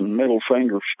index and middle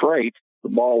finger straight, the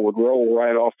ball would roll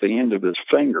right off the end of his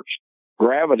fingers.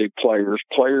 Gravity players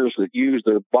that use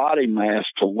their body mass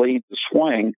to lead the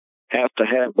swing, have to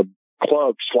have the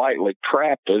club slightly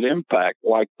trapped at impact,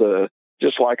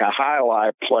 just like a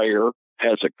highlight player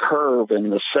has a curve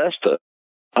in the cesta.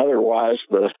 Otherwise,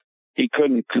 he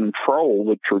couldn't control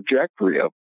the trajectory of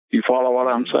it. You follow what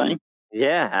I'm saying?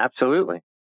 Yeah, absolutely.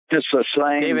 It's the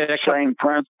same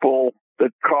principle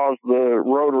that caused the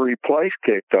rotary place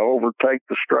kick to overtake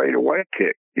the straightaway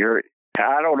kick.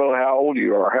 I don't know how old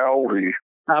you are. How old are you?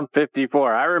 I'm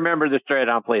 54. I remember the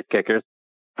straight-on place kickers.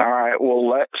 All right. Well,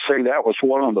 that was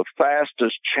one of the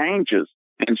fastest changes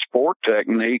in sport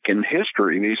technique in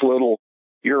history. These little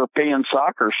European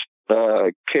soccer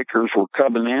kickers were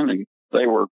coming in, and they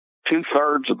were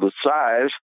 2/3 of the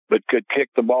size, but could kick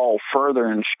the ball further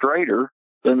and straighter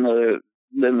than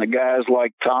the guys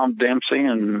like Tom Dempsey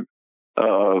and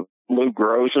Lou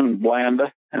Grozen,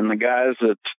 Blanda, and the guys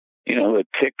that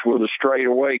kicked with a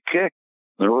straightaway kick.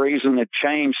 The reason it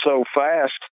changed so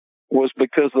fast was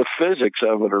because the physics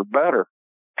of it are better.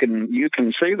 You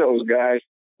can see those guys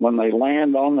when they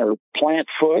land on their plant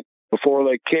foot before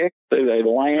they kick. They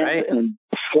land, right, and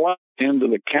the flat into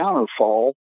the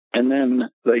counterfall, and then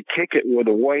they kick it with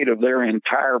the weight of their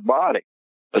entire body.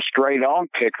 A straight-on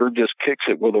kicker just kicks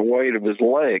it with the weight of his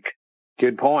leg.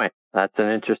 Good point. That's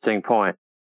an interesting point.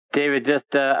 David,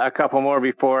 just a couple more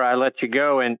before I let you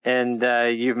go. And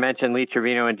you've mentioned Lee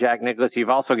Trevino and Jack Nicklaus. You've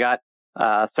also got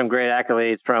some great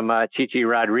accolades from Chichi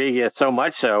Rodriguez, so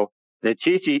much so that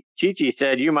Chichi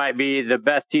said you might be the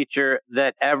best teacher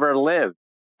that ever lived.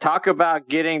 Talk about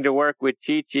getting to work with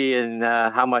Chichi and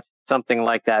how much something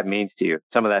like that means to you,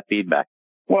 some of that feedback.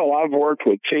 Well, I've worked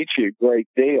with Chichi a great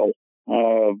deal,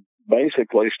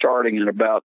 basically starting in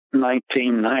about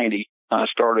 1990. I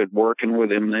started working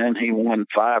with him then. He won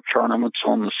 5 tournaments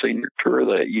on the senior tour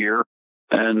that year.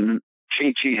 And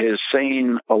Chichi has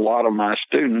seen a lot of my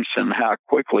students and how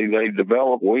quickly they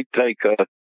develop. We take a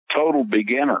total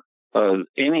beginner,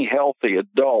 any healthy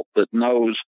adult that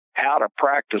knows how to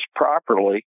practice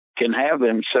properly can have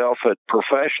themselves at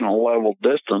professional level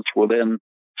distance within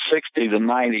 60 to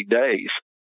 90 days.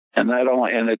 And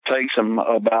it takes them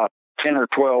about 10 or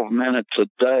 12 minutes a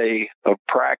day of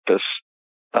practice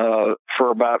for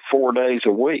about 4 days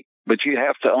a week. But you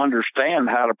have to understand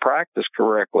how to practice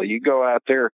correctly. You go out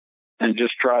there and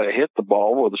just try to hit the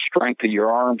ball with the strength of your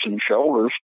arms and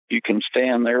shoulders. You can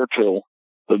stand there till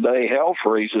the day hell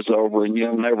freezes over and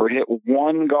you'll never hit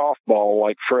one golf ball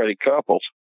like Freddie Couples,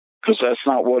 because that's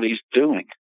not what he's doing.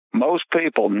 Most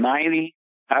people,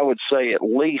 I would say at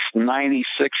least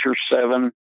 96 or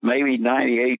 7, maybe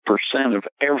 98% of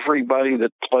everybody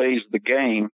that plays the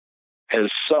game has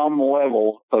some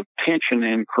level of tension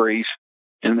increase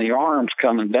in the arms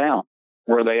coming down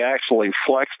where they actually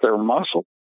flex their muscle.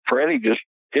 Freddie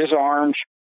his arms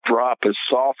drop as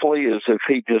softly as if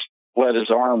he just let his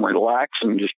arm relax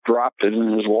and just dropped it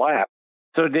in his lap.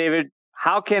 So, David,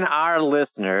 how can our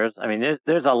listeners, I mean,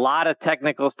 there's a lot of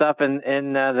technical stuff in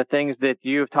the things that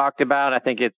you've talked about. I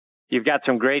think you've got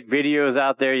some great videos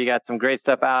out there. You got some great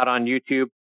stuff out on YouTube.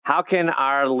 How can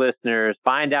our listeners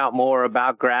find out more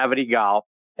about Gravity Golf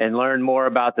and learn more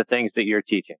about the things that you're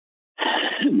teaching?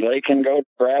 They can go to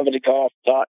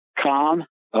gravitygolf.com.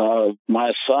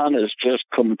 My son has just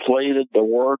completed the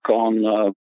work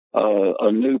on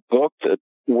a new book that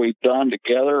we've done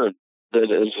together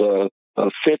that is a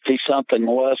 50-something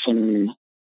lesson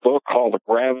book called the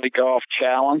Gravity Golf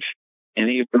Challenge.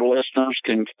 Any of your listeners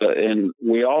can, and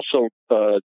we also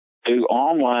do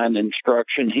online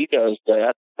instruction. He does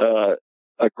that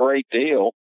a great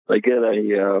deal. They get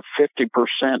a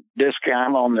 50%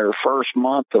 discount on their first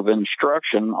month of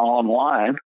instruction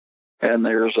online. And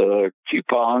there's a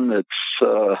coupon that's,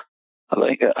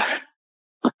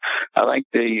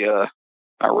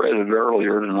 I read it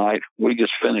earlier tonight. We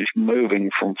just finished moving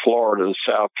from Florida to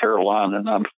South Carolina, and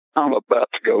I'm about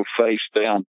to go face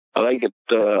down. I think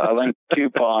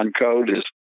coupon code is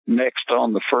next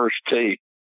on the first tee.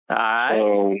 All right.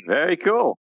 So, very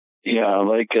cool. Yeah,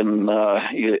 they can.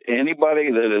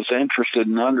 Anybody that is interested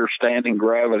in understanding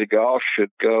gravity golf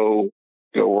should go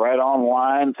right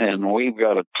online, and we've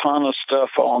got a ton of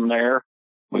stuff on there.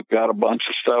 We've got a bunch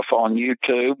of stuff on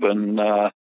YouTube, and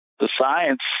the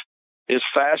science is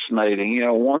fascinating. You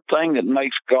know, one thing that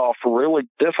makes golf really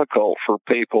difficult for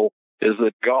people is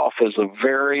that golf is a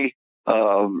very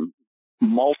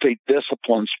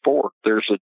multi-discipline sport. There's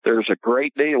a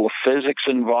great deal of physics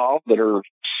involved that are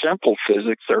simple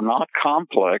physics. They're not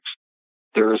complex.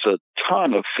 There's a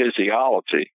ton of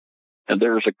physiology, and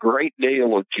there's a great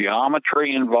deal of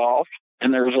geometry involved,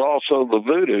 and there's also the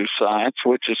voodoo science,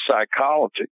 which is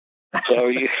psychology.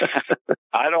 So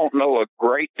I don't know a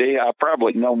great deal. I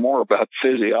probably know more about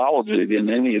physiology than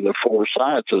any of the 4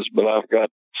 sciences, but I've got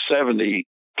 70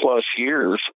 plus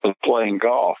years of playing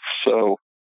golf. So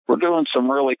we're doing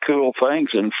some really cool things.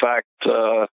 In fact,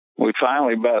 we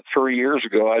finally, about 3 years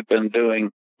ago, I'd been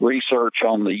doing research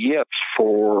on the yips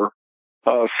for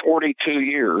 42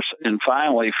 years and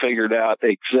finally figured out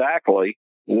exactly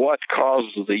what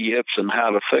causes the yips and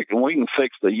how to fix them. We can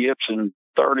fix the yips in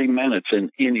 30 minutes in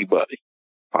anybody.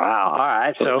 Wow. All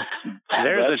right. So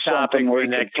there's a topic we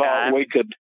next could time.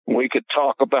 We could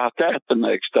talk about that the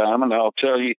next time, and I'll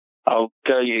tell you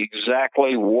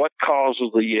exactly what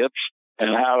causes the yips and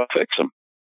how to fix them.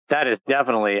 That is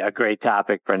definitely a great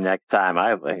topic for next time.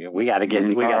 We got to get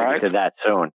to that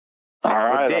soon. All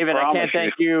right, well, David, I can't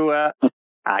thank you.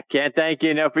 I can't thank you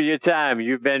enough for your time.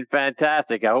 You've been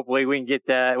fantastic. Hopefully, we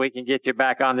can get you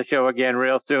back on the show again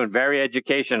real soon. Very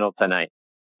educational tonight.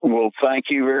 Well, thank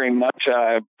you very much.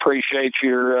 I appreciate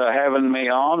your having me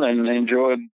on and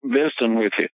enjoyed visiting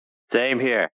with you. Same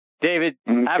here, David.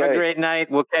 Okay. Have a great night.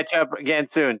 We'll catch up again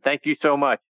soon. Thank you so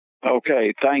much.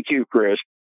 Okay, thank you, Chris.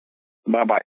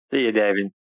 Bye-bye. See you,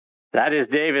 David. That is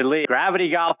David Lee,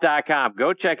 gravitygolf.com.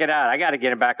 Go check it out. I got to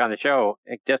get him back on the show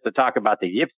just to talk about the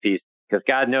yips piece, because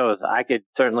God knows I could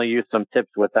certainly use some tips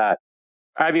with that.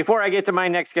 All right, before I get to my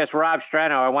next guest, Rob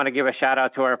Strano, I want to give a shout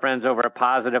out to our friends over at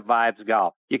Positive Vibes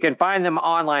Golf. You can find them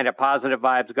online at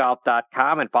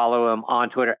positivevibesgolf.com and follow them on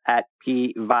Twitter at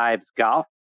pvibesgolf.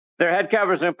 Their head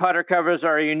covers and putter covers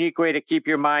are a unique way to keep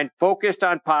your mind focused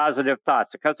on positive thoughts,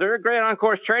 because they're a great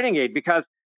on-course training aid, because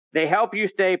they help you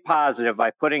stay positive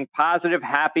by putting positive,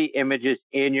 happy images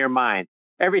in your mind.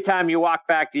 Every time you walk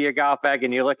back to your golf bag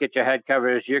and you look at your head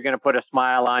covers, you're going to put a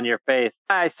smile on your face.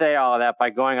 I say all of that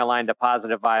by going online to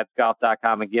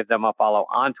positivevibesgolf.com and give them a follow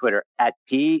on Twitter at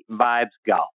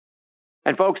pvibesgolf.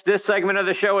 And folks, this segment of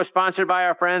the show is sponsored by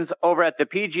our friends over at the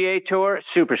PGA Tour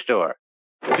Superstore.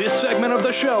 This segment of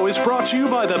the show is brought to you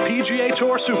by the PGA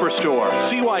Tour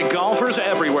Superstore. See why golfers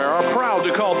everywhere are proud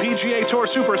to call PGA Tour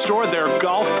Superstore their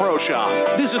golf pro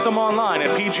shop. Visit them online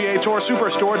at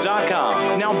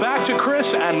PGATourSuperstore.com. Now back to Chris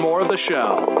and more of the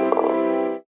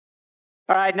show.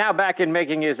 All right, now back in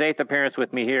making his 8th appearance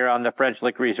with me here on the French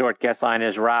Lick Resort guest line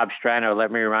is Rob Strano.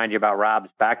 Let me remind you about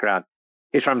Rob's background.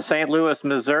 He's from St. Louis,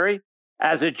 Missouri.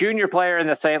 As a junior player in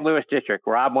the St. Louis district,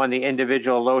 Rob won the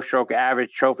individual low stroke average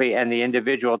trophy and the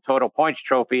individual total points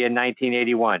trophy in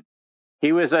 1981.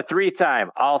 He was a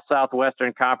 3-time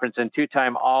All-Southwestern Conference and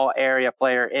 2-time All-Area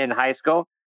player in high school.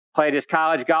 Played his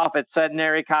college golf at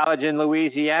Centenary College in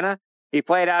Louisiana. He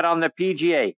played out on the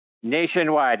PGA,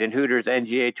 Nationwide, and Hooters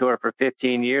NGA Tour for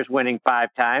 15 years, winning 5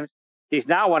 times. He's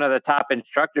now one of the top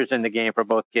instructors in the game for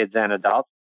both kids and adults.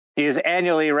 He is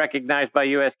annually recognized by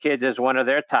U.S. Kids as one of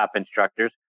their top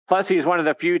instructors. Plus, he's one of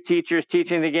the few teachers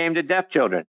teaching the game to deaf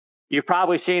children. You've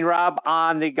probably seen Rob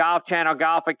on the Golf Channel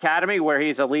Golf Academy, where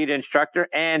he's a lead instructor,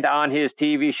 and on his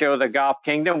TV show, The Golf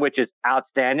Kingdom, which is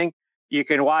outstanding. You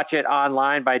can watch it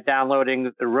online by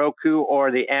downloading the Roku or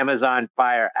the Amazon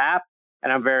Fire app.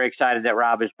 And I'm very excited that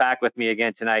Rob is back with me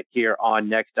again tonight here on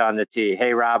Next on the Tee.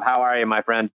 Hey, Rob, how are you, my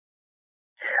friend?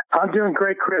 I'm doing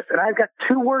great, Chris, and I've got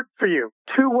 2 words for you.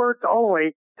 2 words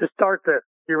only to start this.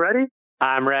 You ready?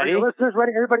 I'm ready. Are your listeners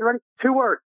ready? Everybody ready? 2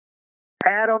 words.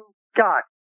 Adam Scott.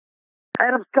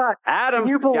 Adam Scott. Adam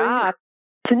Scott.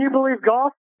 Can you believe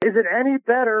golf? Is it any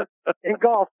better in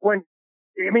golf when,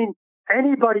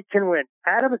 anybody can win?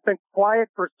 Adam has been quiet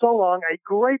for so long, a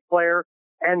great player,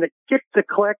 and the gets to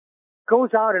click,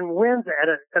 goes out and wins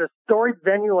at a storied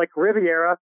venue like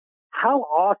Riviera. How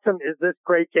awesome is this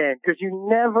great game? Because you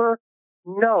never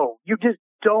know. You just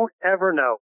don't ever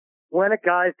know when a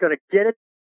guy's going to get it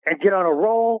and get on a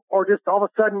roll, or just all of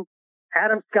a sudden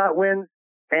Adam Scott wins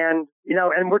and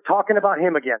we're talking about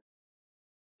him again.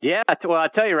 Yeah, well, I'll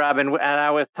tell you, Robin, and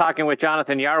I was talking with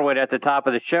Jonathan Yarwood at the top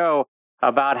of the show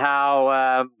about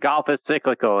how golf is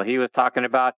cyclical. He was talking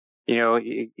about, we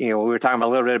were talking a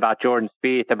little bit about Jordan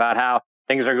Spieth, about how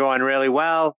things are going really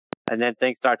well, and then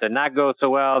things start to not go so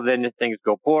well, then things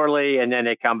go poorly, and then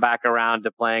they come back around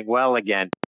to playing well again.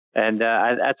 And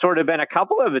that's sort of been a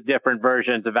couple of the different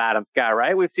versions of Adam Scott,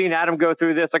 right? We've seen Adam go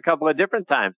through this a couple of different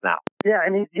times now. Yeah,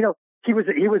 and he was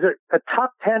a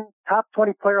top 10, top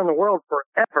 20 player in the world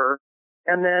forever,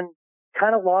 and then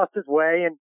kind of lost his way.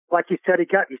 And like you said,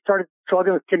 he started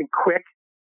struggling with getting quick,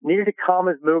 needed to calm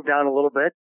his move down a little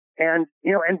bit, and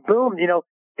boom,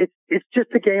 it's just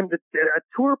a game that a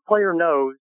tour player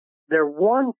knows they're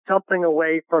one something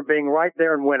away from being right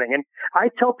there and winning. And I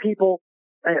tell people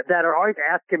that are always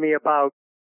asking me about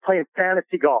playing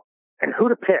fantasy golf and who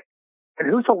to pick and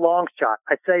who's a long shot.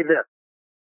 I say this: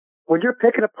 when you're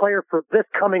picking a player for this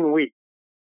coming week,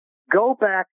 go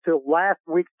back to last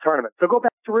week's tournament. So go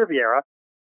back to Riviera,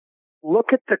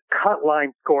 look at the cut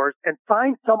line scores, and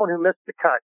find someone who missed the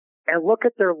cut, and look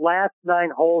at their last 9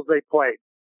 holes they played,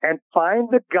 and find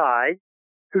the guy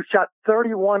who shot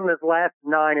 31 in his last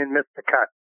 9 and missed the cut,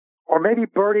 or maybe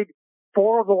birdied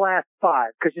 4 of the last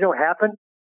 5, because you know what happened?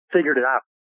 Figured it out.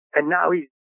 And now he's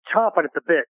chomping at the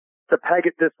bit to peg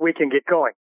it this week and get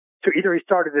going. So either he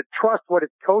started to trust what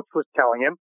his coach was telling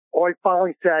him, or he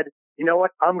finally said, you know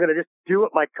what, I'm going to just do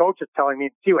what my coach is telling me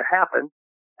and see what happens.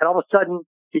 And all of a sudden,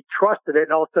 he trusted it,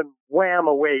 and all of a sudden, wham,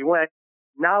 away he went.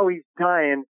 Now he's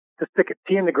dying to stick a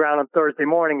tee in the ground on Thursday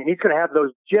morning, and he's going to have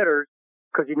those jitters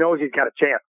because he knows he's got a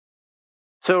chance.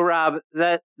 So, Rob,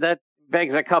 that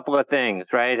begs a couple of things,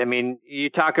 right? I mean, you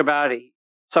talk about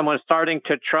someone starting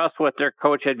to trust what their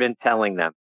coach had been telling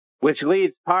them, which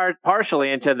leads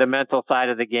partially into the mental side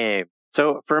of the game.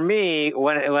 So for me,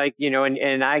 when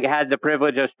and I had the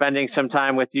privilege of spending some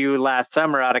time with you last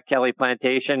summer out at Kelly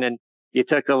Plantation, and you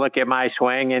took a look at my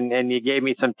swing and you gave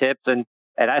me some tips, and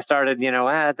I started,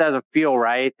 it doesn't feel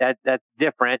right. That's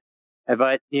different.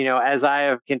 But, as I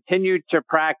have continued to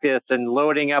practice and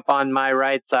loading up on my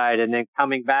right side and then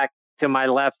coming back to my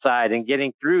left side and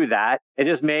getting through that, it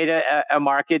has made a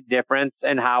marked difference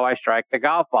in how I strike the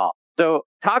golf ball. So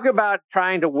talk about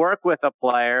trying to work with a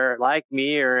player like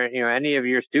me or, any of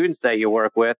your students that you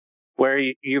work with, where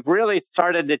you've really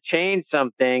started to change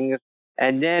some things,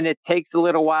 and then it takes a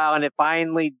little while and it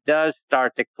finally does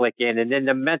start to click in. And then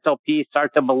the mental piece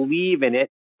starts to believe in it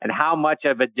and how much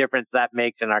of a difference that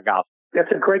makes in our golf.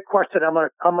 That's a great question. I'm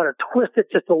gonna twist it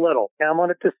just a little, and I'm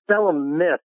gonna dispel a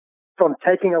myth from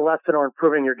taking a lesson or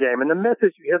improving your game. And the myth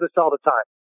is, you hear this all the time: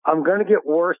 I'm going to get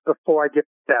worse before I get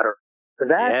better.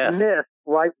 That myth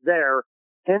right there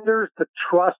hinders the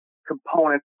trust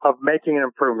component of making an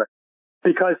improvement.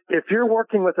 Because if you're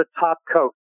working with a top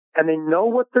coach and they know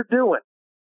what they're doing,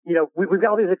 we've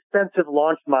got all these expensive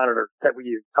launch monitors that we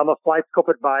use. I'm a Flight Scope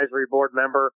Advisory Board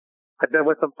member. I've been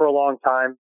with them for a long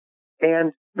time.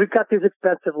 And we've got these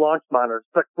expensive launch monitors,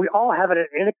 but we all have an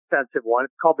inexpensive one.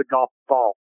 It's called the golf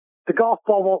ball. The golf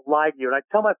ball won't lie to you. And I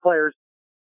tell my players,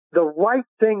 the right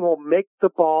thing will make the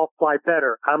ball fly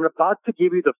better. I'm about to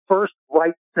give you the first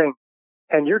right thing.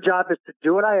 And your job is to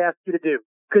do what I ask you to do.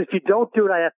 Because if you don't do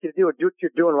what I ask you to do and do what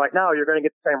you're doing right now, you're going to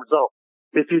get the same result.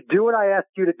 If you do what I ask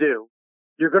you to do,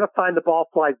 you're going to find the ball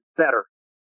flies better.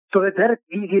 So then it's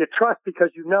easy to trust, because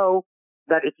you know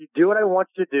that if you do what I want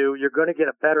you to do, you're going to get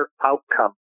a better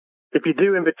outcome. If you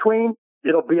do in between,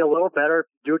 it'll be a little better. If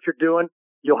you do what you're doing,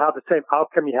 you'll have the same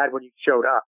outcome you had when you showed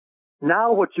up.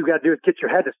 Now what you got to do is get your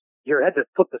head to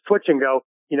flip the switch and go,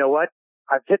 you know what?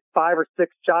 I've hit 5 or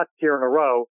 6 shots here in a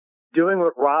row doing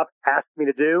what Rob asked me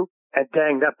to do, and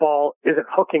dang, that ball isn't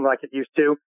hooking like it used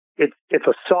to. It's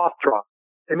a soft draw.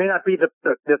 It may not be the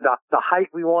height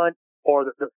we want or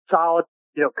the solid,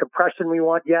 compression we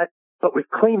want yet, but we've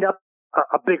cleaned up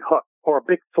a big hook or a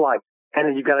big flight, and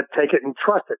then you got to take it and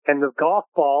trust it. And the golf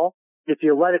ball, if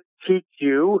you let it teach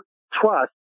you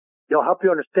trust, it'll help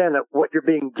you understand that what you're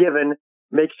being given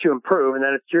makes you improve. And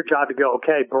then it's your job to go,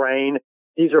 okay, brain,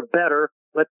 these are better.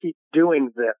 Let's keep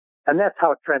doing this. And that's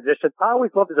how it transitions. I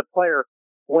always loved as a player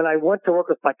when I went to work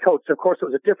with my coach. Of course, it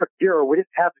was a different era. We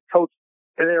didn't have the coach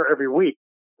there every week.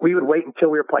 We would wait until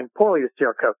we were playing poorly to see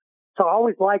our coach. So I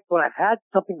always liked when I had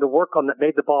something to work on that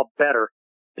made the ball better,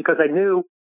 because I knew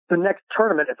the next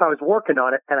tournament, if I was working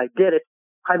on it and I did it,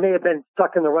 I may have been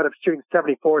stuck in the rut of shooting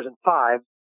 74s and 5s.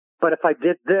 But if I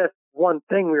did this one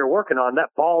thing we were working on, that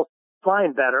ball's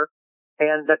flying better,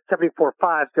 and that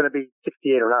 74-5 is going to be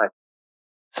 68 or 9.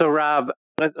 So, Rob,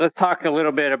 let's talk a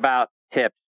little bit about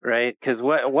tips, right? Because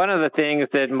one of the things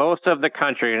that most of the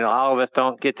country, and all of us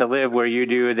don't get to live where you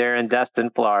do there in Destin,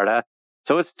 Florida.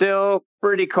 So it's still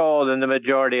pretty cold in the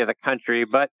majority of the country,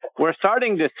 but we're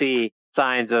starting to see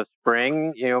signs of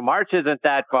spring. March isn't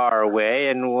that far away.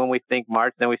 And when we think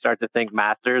March, then we start to think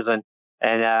Masters and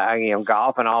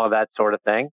golf and all of that sort of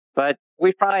thing. But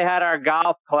we've probably had our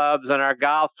golf clubs and our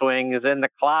golf swings in the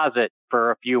closet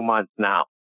for a few months now.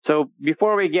 So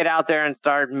before we get out there and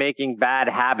start making bad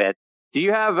habits, do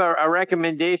you have a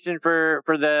recommendation for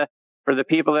the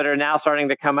people that are now starting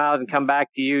to come out and come back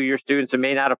to you, your students who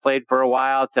may not have played for a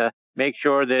while, to make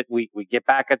sure that we get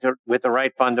back with the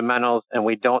right fundamentals and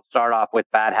we don't start off with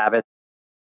bad habits?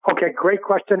 Okay, great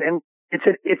question. And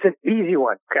it's an easy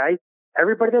one, okay?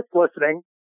 Everybody that's listening,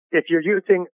 if you're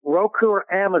using Roku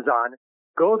or Amazon,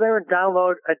 go there and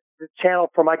download the channel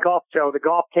for my golf show, The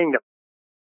Golf Kingdom.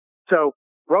 So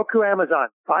Roku, Amazon,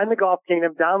 find The Golf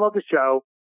Kingdom, download the show,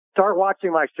 start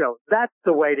watching my show. That's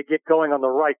the way to get going on the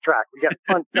right track. We got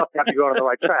fun stuff to have you go on the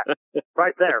right track.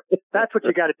 Right there. That's what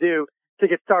you got to do to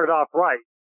get started off right.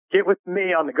 Get with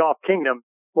me on The Golf Kingdom.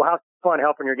 We'll have fun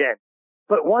helping your game.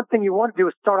 But one thing you want to do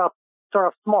is start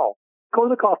off small. Go to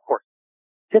the golf course.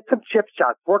 Hit some chip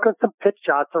shots. Work on some pitch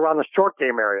shots around the short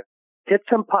game area. Hit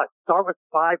some putts. Start with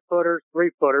 5-footers,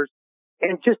 3-footers,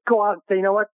 and just go out and say, you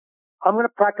know what? I'm going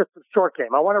to practice some short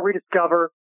game. I want to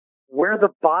rediscover where the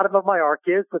bottom of my arc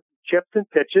is with chips and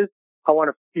pitches. I want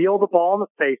to feel the ball in the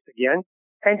face again,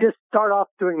 and just start off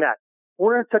doing that.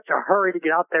 We're in such a hurry to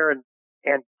get out there and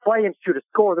play and shoot a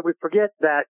score that we forget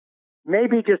that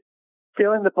maybe just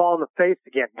feeling the ball in the face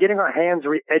again, getting our hands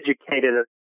re-educated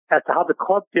as to how the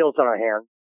club feels on our hands,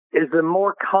 is the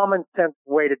more common sense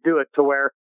way to do it, to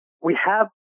where we have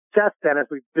success then as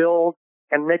we build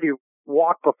and maybe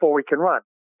walk before we can run.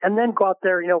 And then go out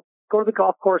there, go to the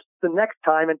golf course the next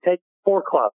time and take 4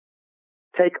 clubs.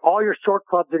 Take all your short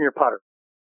clubs and your putter.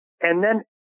 And then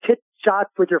hit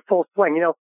shots with your full swing.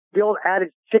 The old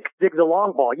adage, chicks dig the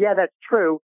long ball. Yeah, that's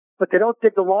true, but they don't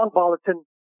dig the long ball that's in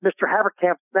Mr.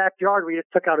 Haverkamp's backyard where he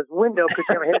just took out his window because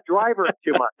you haven't hit a driver in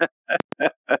 2 months.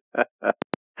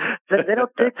 they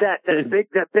don't dig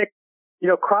that big,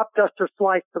 crop duster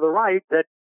slice to the right that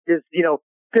is,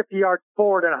 50 yards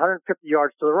forward and 150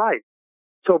 yards to the right.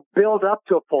 So build up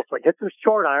to a full swing. Hit some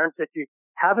short irons. If you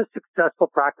have a successful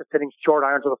practice hitting short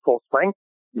irons with a full swing,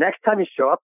 next time you show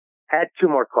up, add 2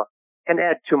 more clubs and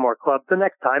add 2 more clubs the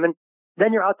next time. And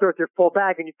then you're out there with your full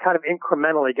bag and you kind of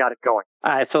incrementally got it going.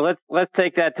 All right. So let's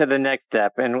take that to the next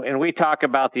step. And we talk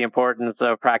about the importance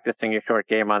of practicing your short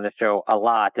game on the show a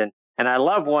lot. And I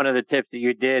love one of the tips that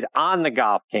you did on the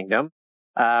Golf Kingdom,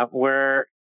 where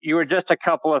you were just a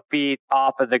couple of feet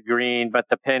off of the green, but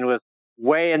the pin was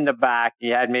way in the back.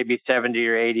 You had maybe 70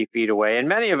 or 80 feet away. And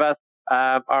many of us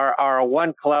are a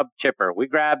one club chipper. We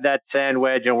grab that sand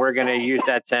wedge and we're going to use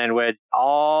that sand wedge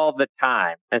all the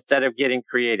time instead of getting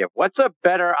creative. What's a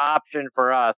better option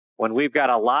for us when we've got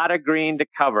a lot of green to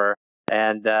cover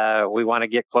and we want to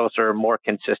get closer more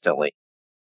consistently?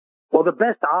 Well, the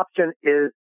best option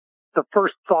is the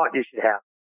first thought you should have.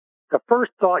 The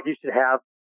first thought you should have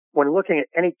when looking at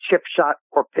any chip shot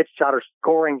or pitch shot or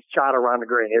scoring shot around the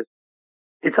green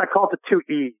is, I call it the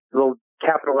 2 E's, the little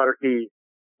capital letter E.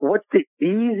 What's the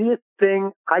easiest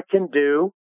thing I can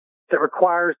do that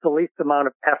requires the least amount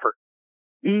of effort?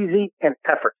 Easy and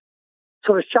effort.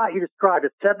 So the shot you described, a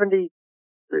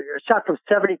shot from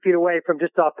 70 feet away from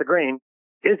just off the green,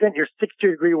 isn't your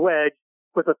 60-degree wedge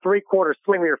with a 3/4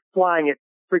 swing where you're flying it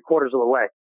 3/4 of the way.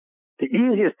 The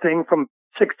easiest thing from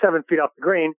 6-7 feet off the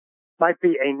green might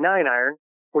be a 9-iron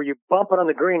where you bump it on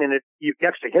the green and you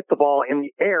actually hit the ball in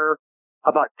the air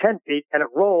about 10 feet and it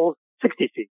rolls 60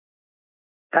 feet.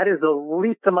 That is the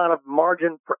least amount of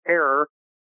margin for error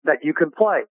that you can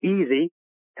play. Easy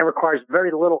and requires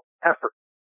very little effort.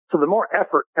 So the more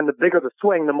effort and the bigger the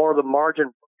swing, the more the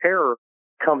margin for error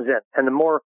comes in and the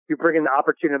more you bring in the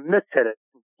opportunity to miss-hit it,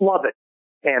 flub it,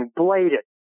 and blade it,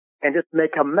 and just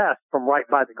make a mess from right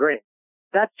by the green.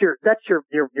 That's your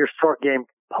short game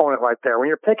component right there. When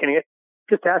you're picking it,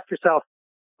 just ask yourself,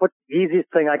 what's the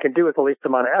easiest thing I can do with the least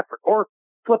amount of effort? Or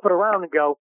flip it around and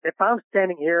go, if I'm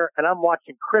standing here and I'm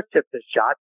watching Chris hit this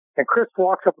shot, and Chris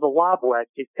walks up with a lob wedge,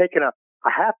 he's taking a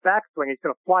half backswing, he's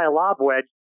going to fly a lob wedge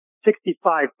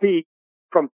 65 feet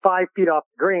from 5 feet off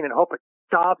the green and hope it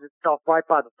stops itself right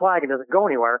by the flag and doesn't go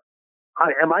anywhere.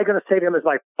 Am I going to say to him as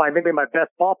maybe my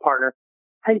best ball partner,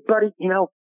 hey buddy,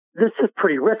 this is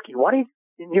pretty risky. Why don't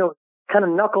you, kind of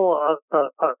knuckle a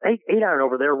 8-iron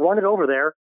over there, run it over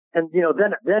there, and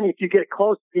then if you get it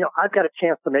close, I've got a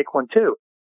chance to make one too.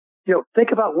 Think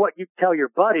about what you tell your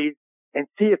buddies and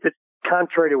see if it's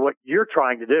contrary to what you're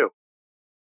trying to do.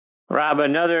 Rob,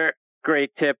 another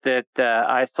great tip that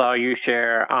I saw you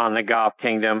share on the Golf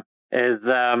Kingdom is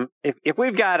if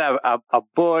we've got a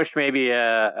bush, maybe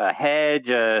a hedge,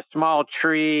 a small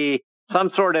tree,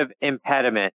 some sort of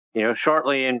impediment,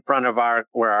 shortly in front of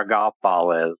where our golf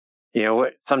ball is.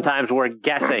 Sometimes we're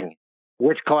guessing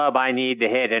which club I need to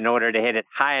hit in order to hit it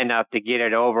high enough to get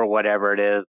it over whatever it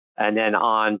is and then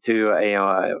on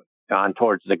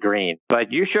towards the green.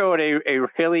 But you showed a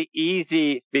really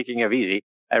easy, speaking of easy,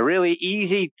 a really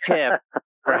easy tip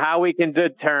for how we can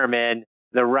determine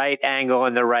the right angle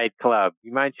and the right club.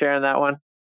 You mind sharing that one?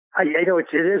 It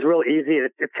is real easy.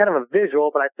 It's kind of a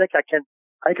visual, but I think I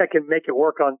can make it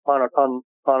work on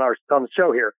the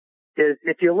show here. Is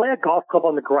if you lay a golf club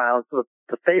on the ground, so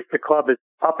the face of the club is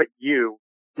up at you,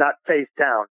 not face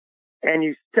down, and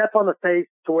you step on the face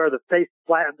to where the face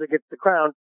flattens against the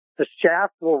ground, the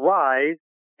shaft will rise,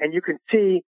 and you can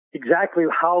see exactly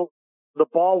how the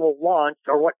ball will launch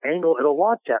or what angle it'll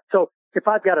launch at. So if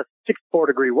I've got a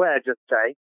 64-degree wedge, let's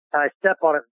say, and I step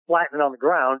on it and flatten it on the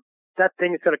ground, that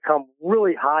thing is going to come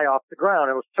really high off the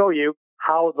ground. It will show you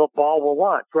how the ball will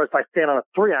launch. Whereas if I stand on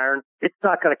a 3-iron, it's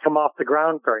not going to come off the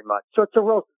ground very much. So it's a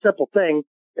real simple thing.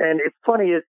 And it's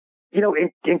funny is,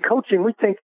 in coaching, we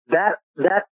think that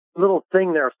little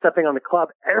thing there of stepping on the club,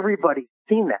 everybody's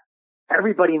seen that.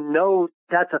 Everybody knows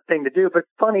that's a thing to do. But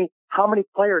it's funny how many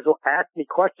players will ask me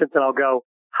questions and I'll go,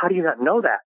 how do you not know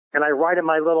that? And I write in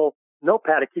my little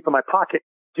notepad I keep in my pocket,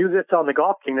 do this on the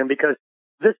Golf Kingdom because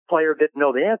this player didn't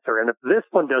know the answer. And if this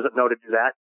one doesn't know to do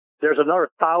that, there's another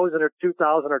 1,000 or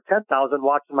 2,000 or 10,000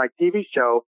 watching my TV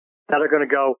show that are going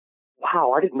to go,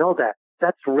 wow, I didn't know that.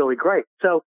 That's really great.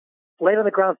 So lay it on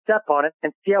the ground, step on it,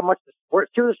 and see how much see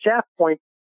the shaft points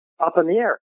up in the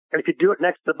air. And if you do it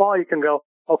next to the ball, you can go,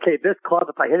 okay, this club,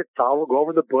 if I hit it foul, will go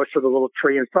over the bush or the little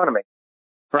tree in front of me.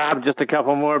 Rob, just a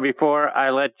couple more before I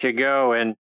let you go.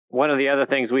 And one of the other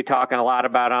things we talk a lot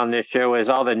about on this show is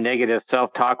all the negative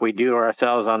self-talk we do to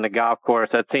ourselves on the golf course.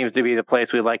 That seems to be the place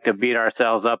we like to beat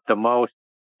ourselves up the most.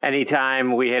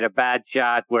 Anytime we hit a bad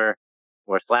shot, we're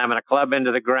We're slamming a club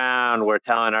into the ground. We're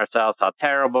telling ourselves how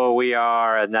terrible we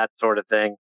are and that sort of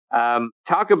thing.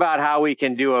 Talk about how we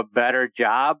can do a better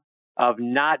job of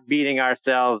not beating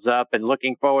ourselves up and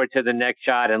looking forward to the next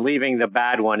shot and leaving the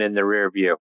bad one in the rear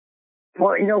view.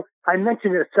 Well, I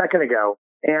mentioned it a second ago,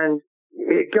 and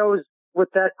it goes with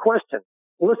that question.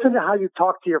 Listen to how you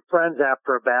talk to your friends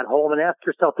after a bad hole and ask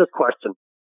yourself this question.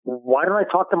 Why don't I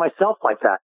talk to myself like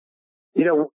that?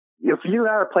 If you and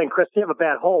I are playing, Chris, you have a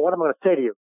bad hole, what am I going to say to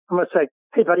you? I'm going to say,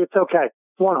 hey, buddy, it's okay. It's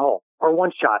one hole or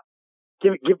one shot.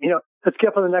 Let's get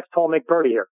up on the next hole and make birdie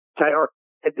here. Okay. Or,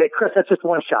 hey, Chris, that's just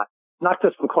one shot. Knock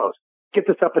this one close. Get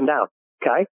this up and down.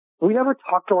 Okay. We never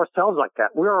talk to ourselves like that.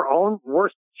 We're our own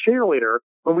worst cheerleader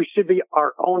when we should be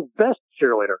our own best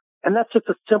cheerleader. And that's just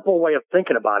a simple way of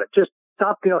thinking about it. Just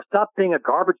stop being a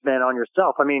garbage man on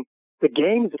yourself. I mean, the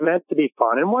game's meant to be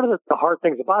fun. And one of the hard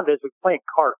things about it is we play in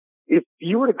carts. If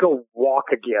you were to go walk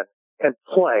again and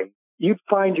play, you'd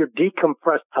find your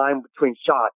decompressed time between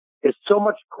shots is so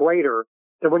much greater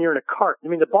than when you're in a cart. I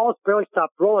mean, the ball has barely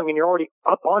stopped rolling and you're already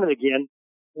up on it again,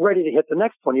 ready to hit the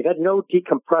next one. You've had no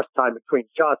decompressed time between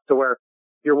shots to where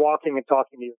you're walking and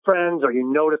talking to your friends, or you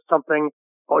notice something,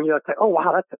 or say, oh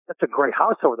wow, that's a great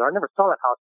house over there. I never saw that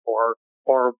house before.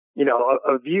 Or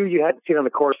a view you hadn't seen on the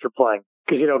course you're playing,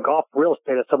 because golf real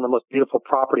estate is some of the most beautiful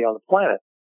property on the planet.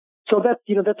 So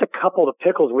that's a couple of the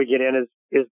pickles we get in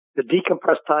is the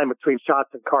decompressed time between shots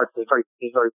and carts is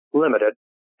very limited.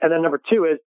 And then number two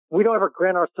is we don't ever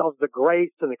grant ourselves the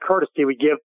grace and the courtesy we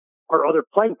give our other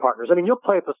playing partners. I mean, you'll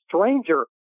play with a stranger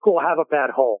who will have a bad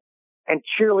hole and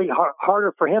cheerlead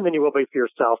harder for him than you will be for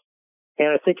yourself. And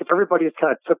I think if everybody just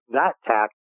kind of took that tack,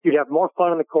 you'd have more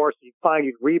fun on the course. You'd find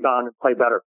you'd rebound and play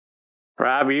better.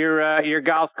 Rob, your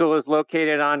golf school is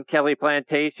located on Kelly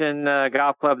Plantation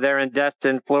Golf Club there in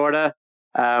Destin, Florida.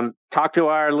 Talk to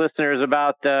our listeners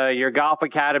about your golf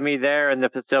academy there and the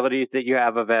facilities that you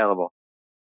have available.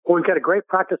 Well, we've got a great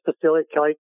practice facility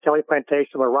at Kelly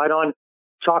Plantation. We're right on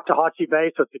Choctawhatchee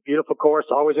Bay, so it's a beautiful course,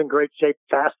 always in great shape,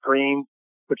 fast greens,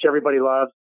 which everybody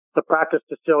loves. The practice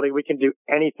facility, we can do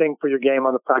anything for your game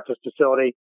on the practice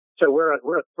facility. So we're a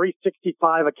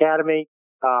 365 academy.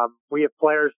 We have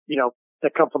players,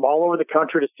 that come from all over the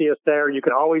country to see us there. You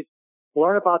can always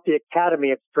learn about the academy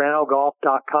at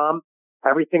stranogolf.com.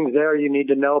 Everything's there you need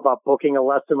to know about booking a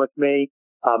lesson with me.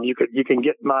 You can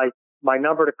get my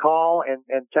number to call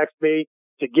and text me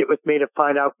to get with me to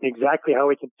find out exactly how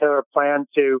we can tailor a plan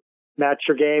to match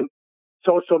your game.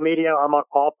 Social media, I'm on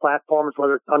all platforms,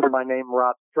 whether it's under my name,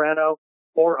 Rob Strano,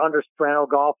 or under Strano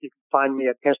Golf. You can find me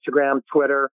at Instagram,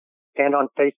 Twitter, and on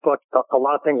Facebook, a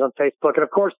lot of things on Facebook. And of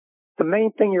course, the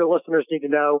main thing your listeners need to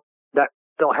know that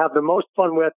they'll have the most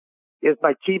fun with is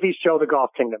my TV show, The Golf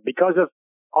Kingdom. Because of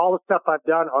all the stuff I've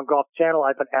done on Golf Channel,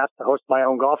 I've been asked to host my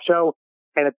own golf show.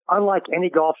 And it's unlike any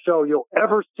golf show you'll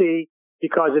ever see,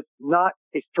 because it's not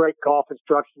a straight golf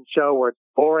instruction show where it's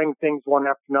boring things one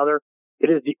after another. It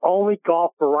is the only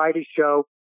golf variety show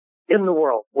in the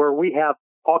world where we have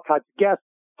all kinds of guests,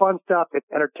 fun stuff. It's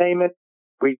entertainment.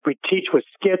 We teach with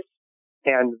skits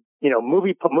and,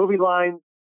 movie lines,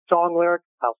 song lyrics.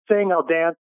 I'll sing, I'll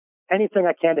dance, anything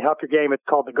I can to help your game. It's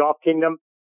called The Golf Kingdom.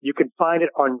 You can find it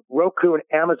on Roku and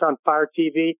Amazon Fire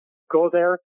TV. Go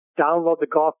there, download the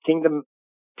Golf Kingdom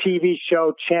TV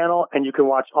show channel, and you can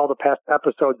watch all the past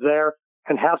episodes there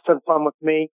and have some fun with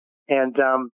me. And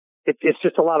it's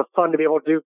just a lot of fun to be able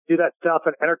to do that stuff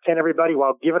and entertain everybody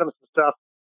while giving them some stuff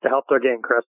to help their game,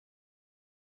 Chris.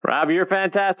 Rob, you're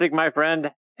fantastic, my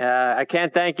friend. I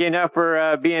can't thank you enough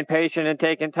for being patient and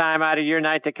taking time out of your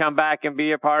night to come back and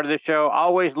be a part of the show.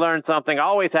 Always learn something,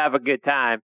 always have a good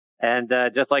time. And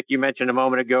just like you mentioned a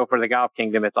moment ago for the Golf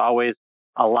Kingdom, it's always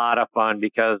a lot of fun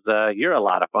because you're a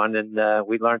lot of fun, and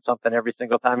we learn something every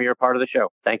single time you're a part of the show.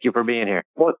 Thank you for being here.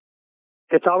 Well,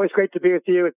 it's always great to be with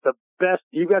you. It's the best.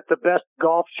 You got the best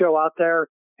golf show out there,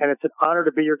 and it's an honor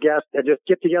to be your guest. And just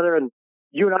get together, and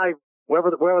you and I,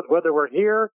 whether we're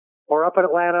here or up in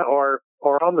Atlanta or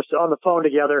on the phone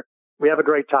together, we have a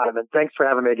great time. And thanks for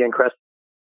having me again, Chris.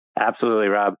 Absolutely,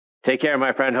 Rob. Take care,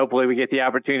 my friend. Hopefully we get the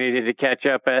opportunity to catch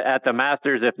up at the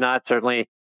Masters. If not, certainly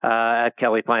at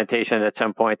Kelly Plantation at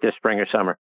some point this spring or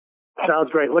summer. Sounds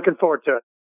great. Looking forward to it.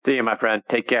 See you, my friend.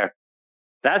 Take care.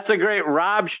 That's the great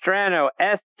Rob Strano,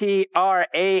 Strano.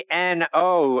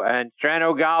 And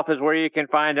Strano Golf is where you can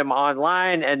find him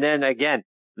online. And then again,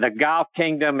 the Golf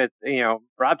Kingdom is,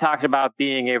 Rob talks about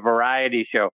being a variety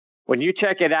show. When you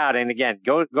check it out, and again,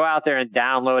 go out there and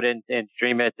download it and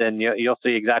stream it, and you'll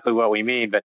see exactly what we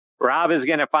mean. But Rob is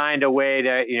going to find a way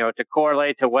to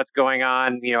correlate to what's going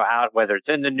on, out, whether it's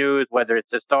in the news, whether it's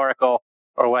historical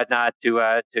or whatnot,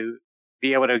 to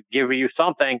be able to give you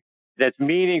something that's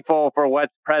meaningful for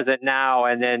what's present now,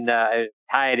 and then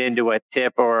tie it into a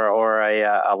tip or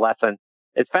a lesson.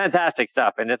 It's fantastic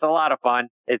stuff, and it's a lot of fun.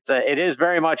 It is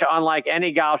very much unlike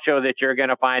any golf show that you're going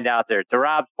to find out there. To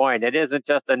Rob's point, it isn't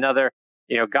just another,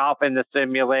 golf in the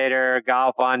simulator,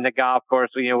 golf on the golf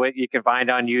course, what you can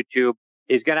find on YouTube.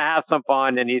 He's going to have some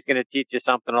fun, and he's going to teach you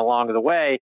something along the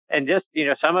way. And just,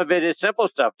 some of it is simple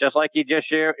stuff, just like he just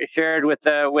shared with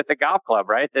the golf club,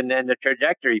 right? And then the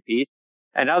trajectory piece.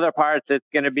 And other parts, it's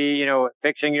going to be,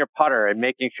 fixing your putter and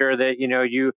making sure that,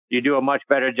 you do a much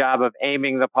better job of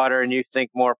aiming the putter and you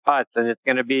sink more putts. And it's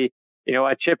going to be,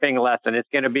 a chipping lesson. It's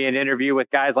going to be an interview with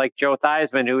guys like Joe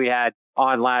Theismann, who we had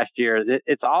on last year.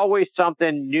 It's always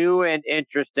something new and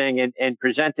interesting and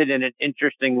presented in an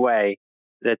interesting way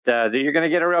that you're going to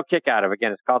get a real kick out of.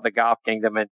 Again, it's called The Golf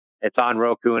Kingdom, and it's on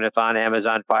Roku and it's on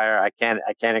Amazon Fire. I can't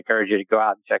encourage you to go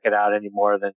out and check it out any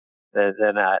more than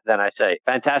I say.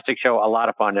 Fantastic show, a lot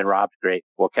of fun, and Rob's great.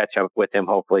 We'll catch up with him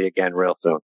hopefully again real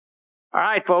soon. All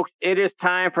right, folks, it is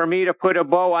time for me to put a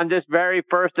bow on this very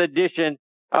first edition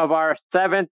of our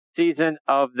 7th season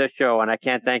of the show, and I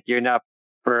can't thank you enough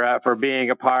for being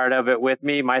a part of it with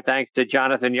me. My thanks to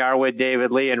Jonathan Yarwood,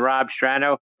 David Lee, and Rob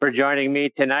Strano for joining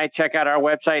me tonight. Check out our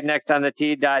website,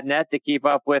 nextonthetee.net, to keep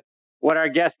up with what our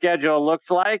guest schedule looks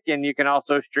like, and you can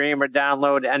also stream or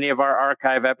download any of our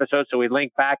archive episodes. So we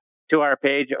link back to our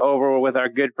page over with our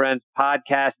good friends,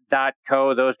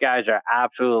 podcast.co. Those guys are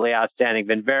absolutely outstanding.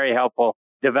 Been very helpful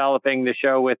developing the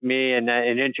show with me and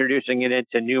introducing it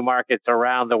into new markets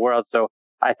around the world. So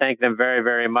I thank them very,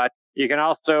 very much. You can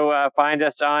also find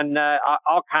us on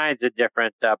all kinds of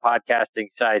different podcasting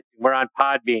sites. We're on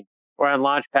Podbean. We're on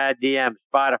Launchpad DM,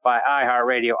 Spotify,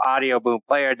 iHeartRadio, Audio Boom,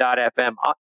 Player.fm.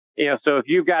 So if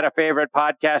you've got a favorite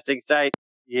podcasting site,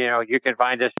 you can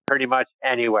find us pretty much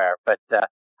anywhere. But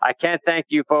I can't thank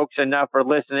you folks enough for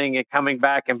listening and coming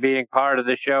back and being part of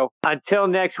the show. Until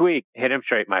next week, hit 'em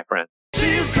straight, my friends.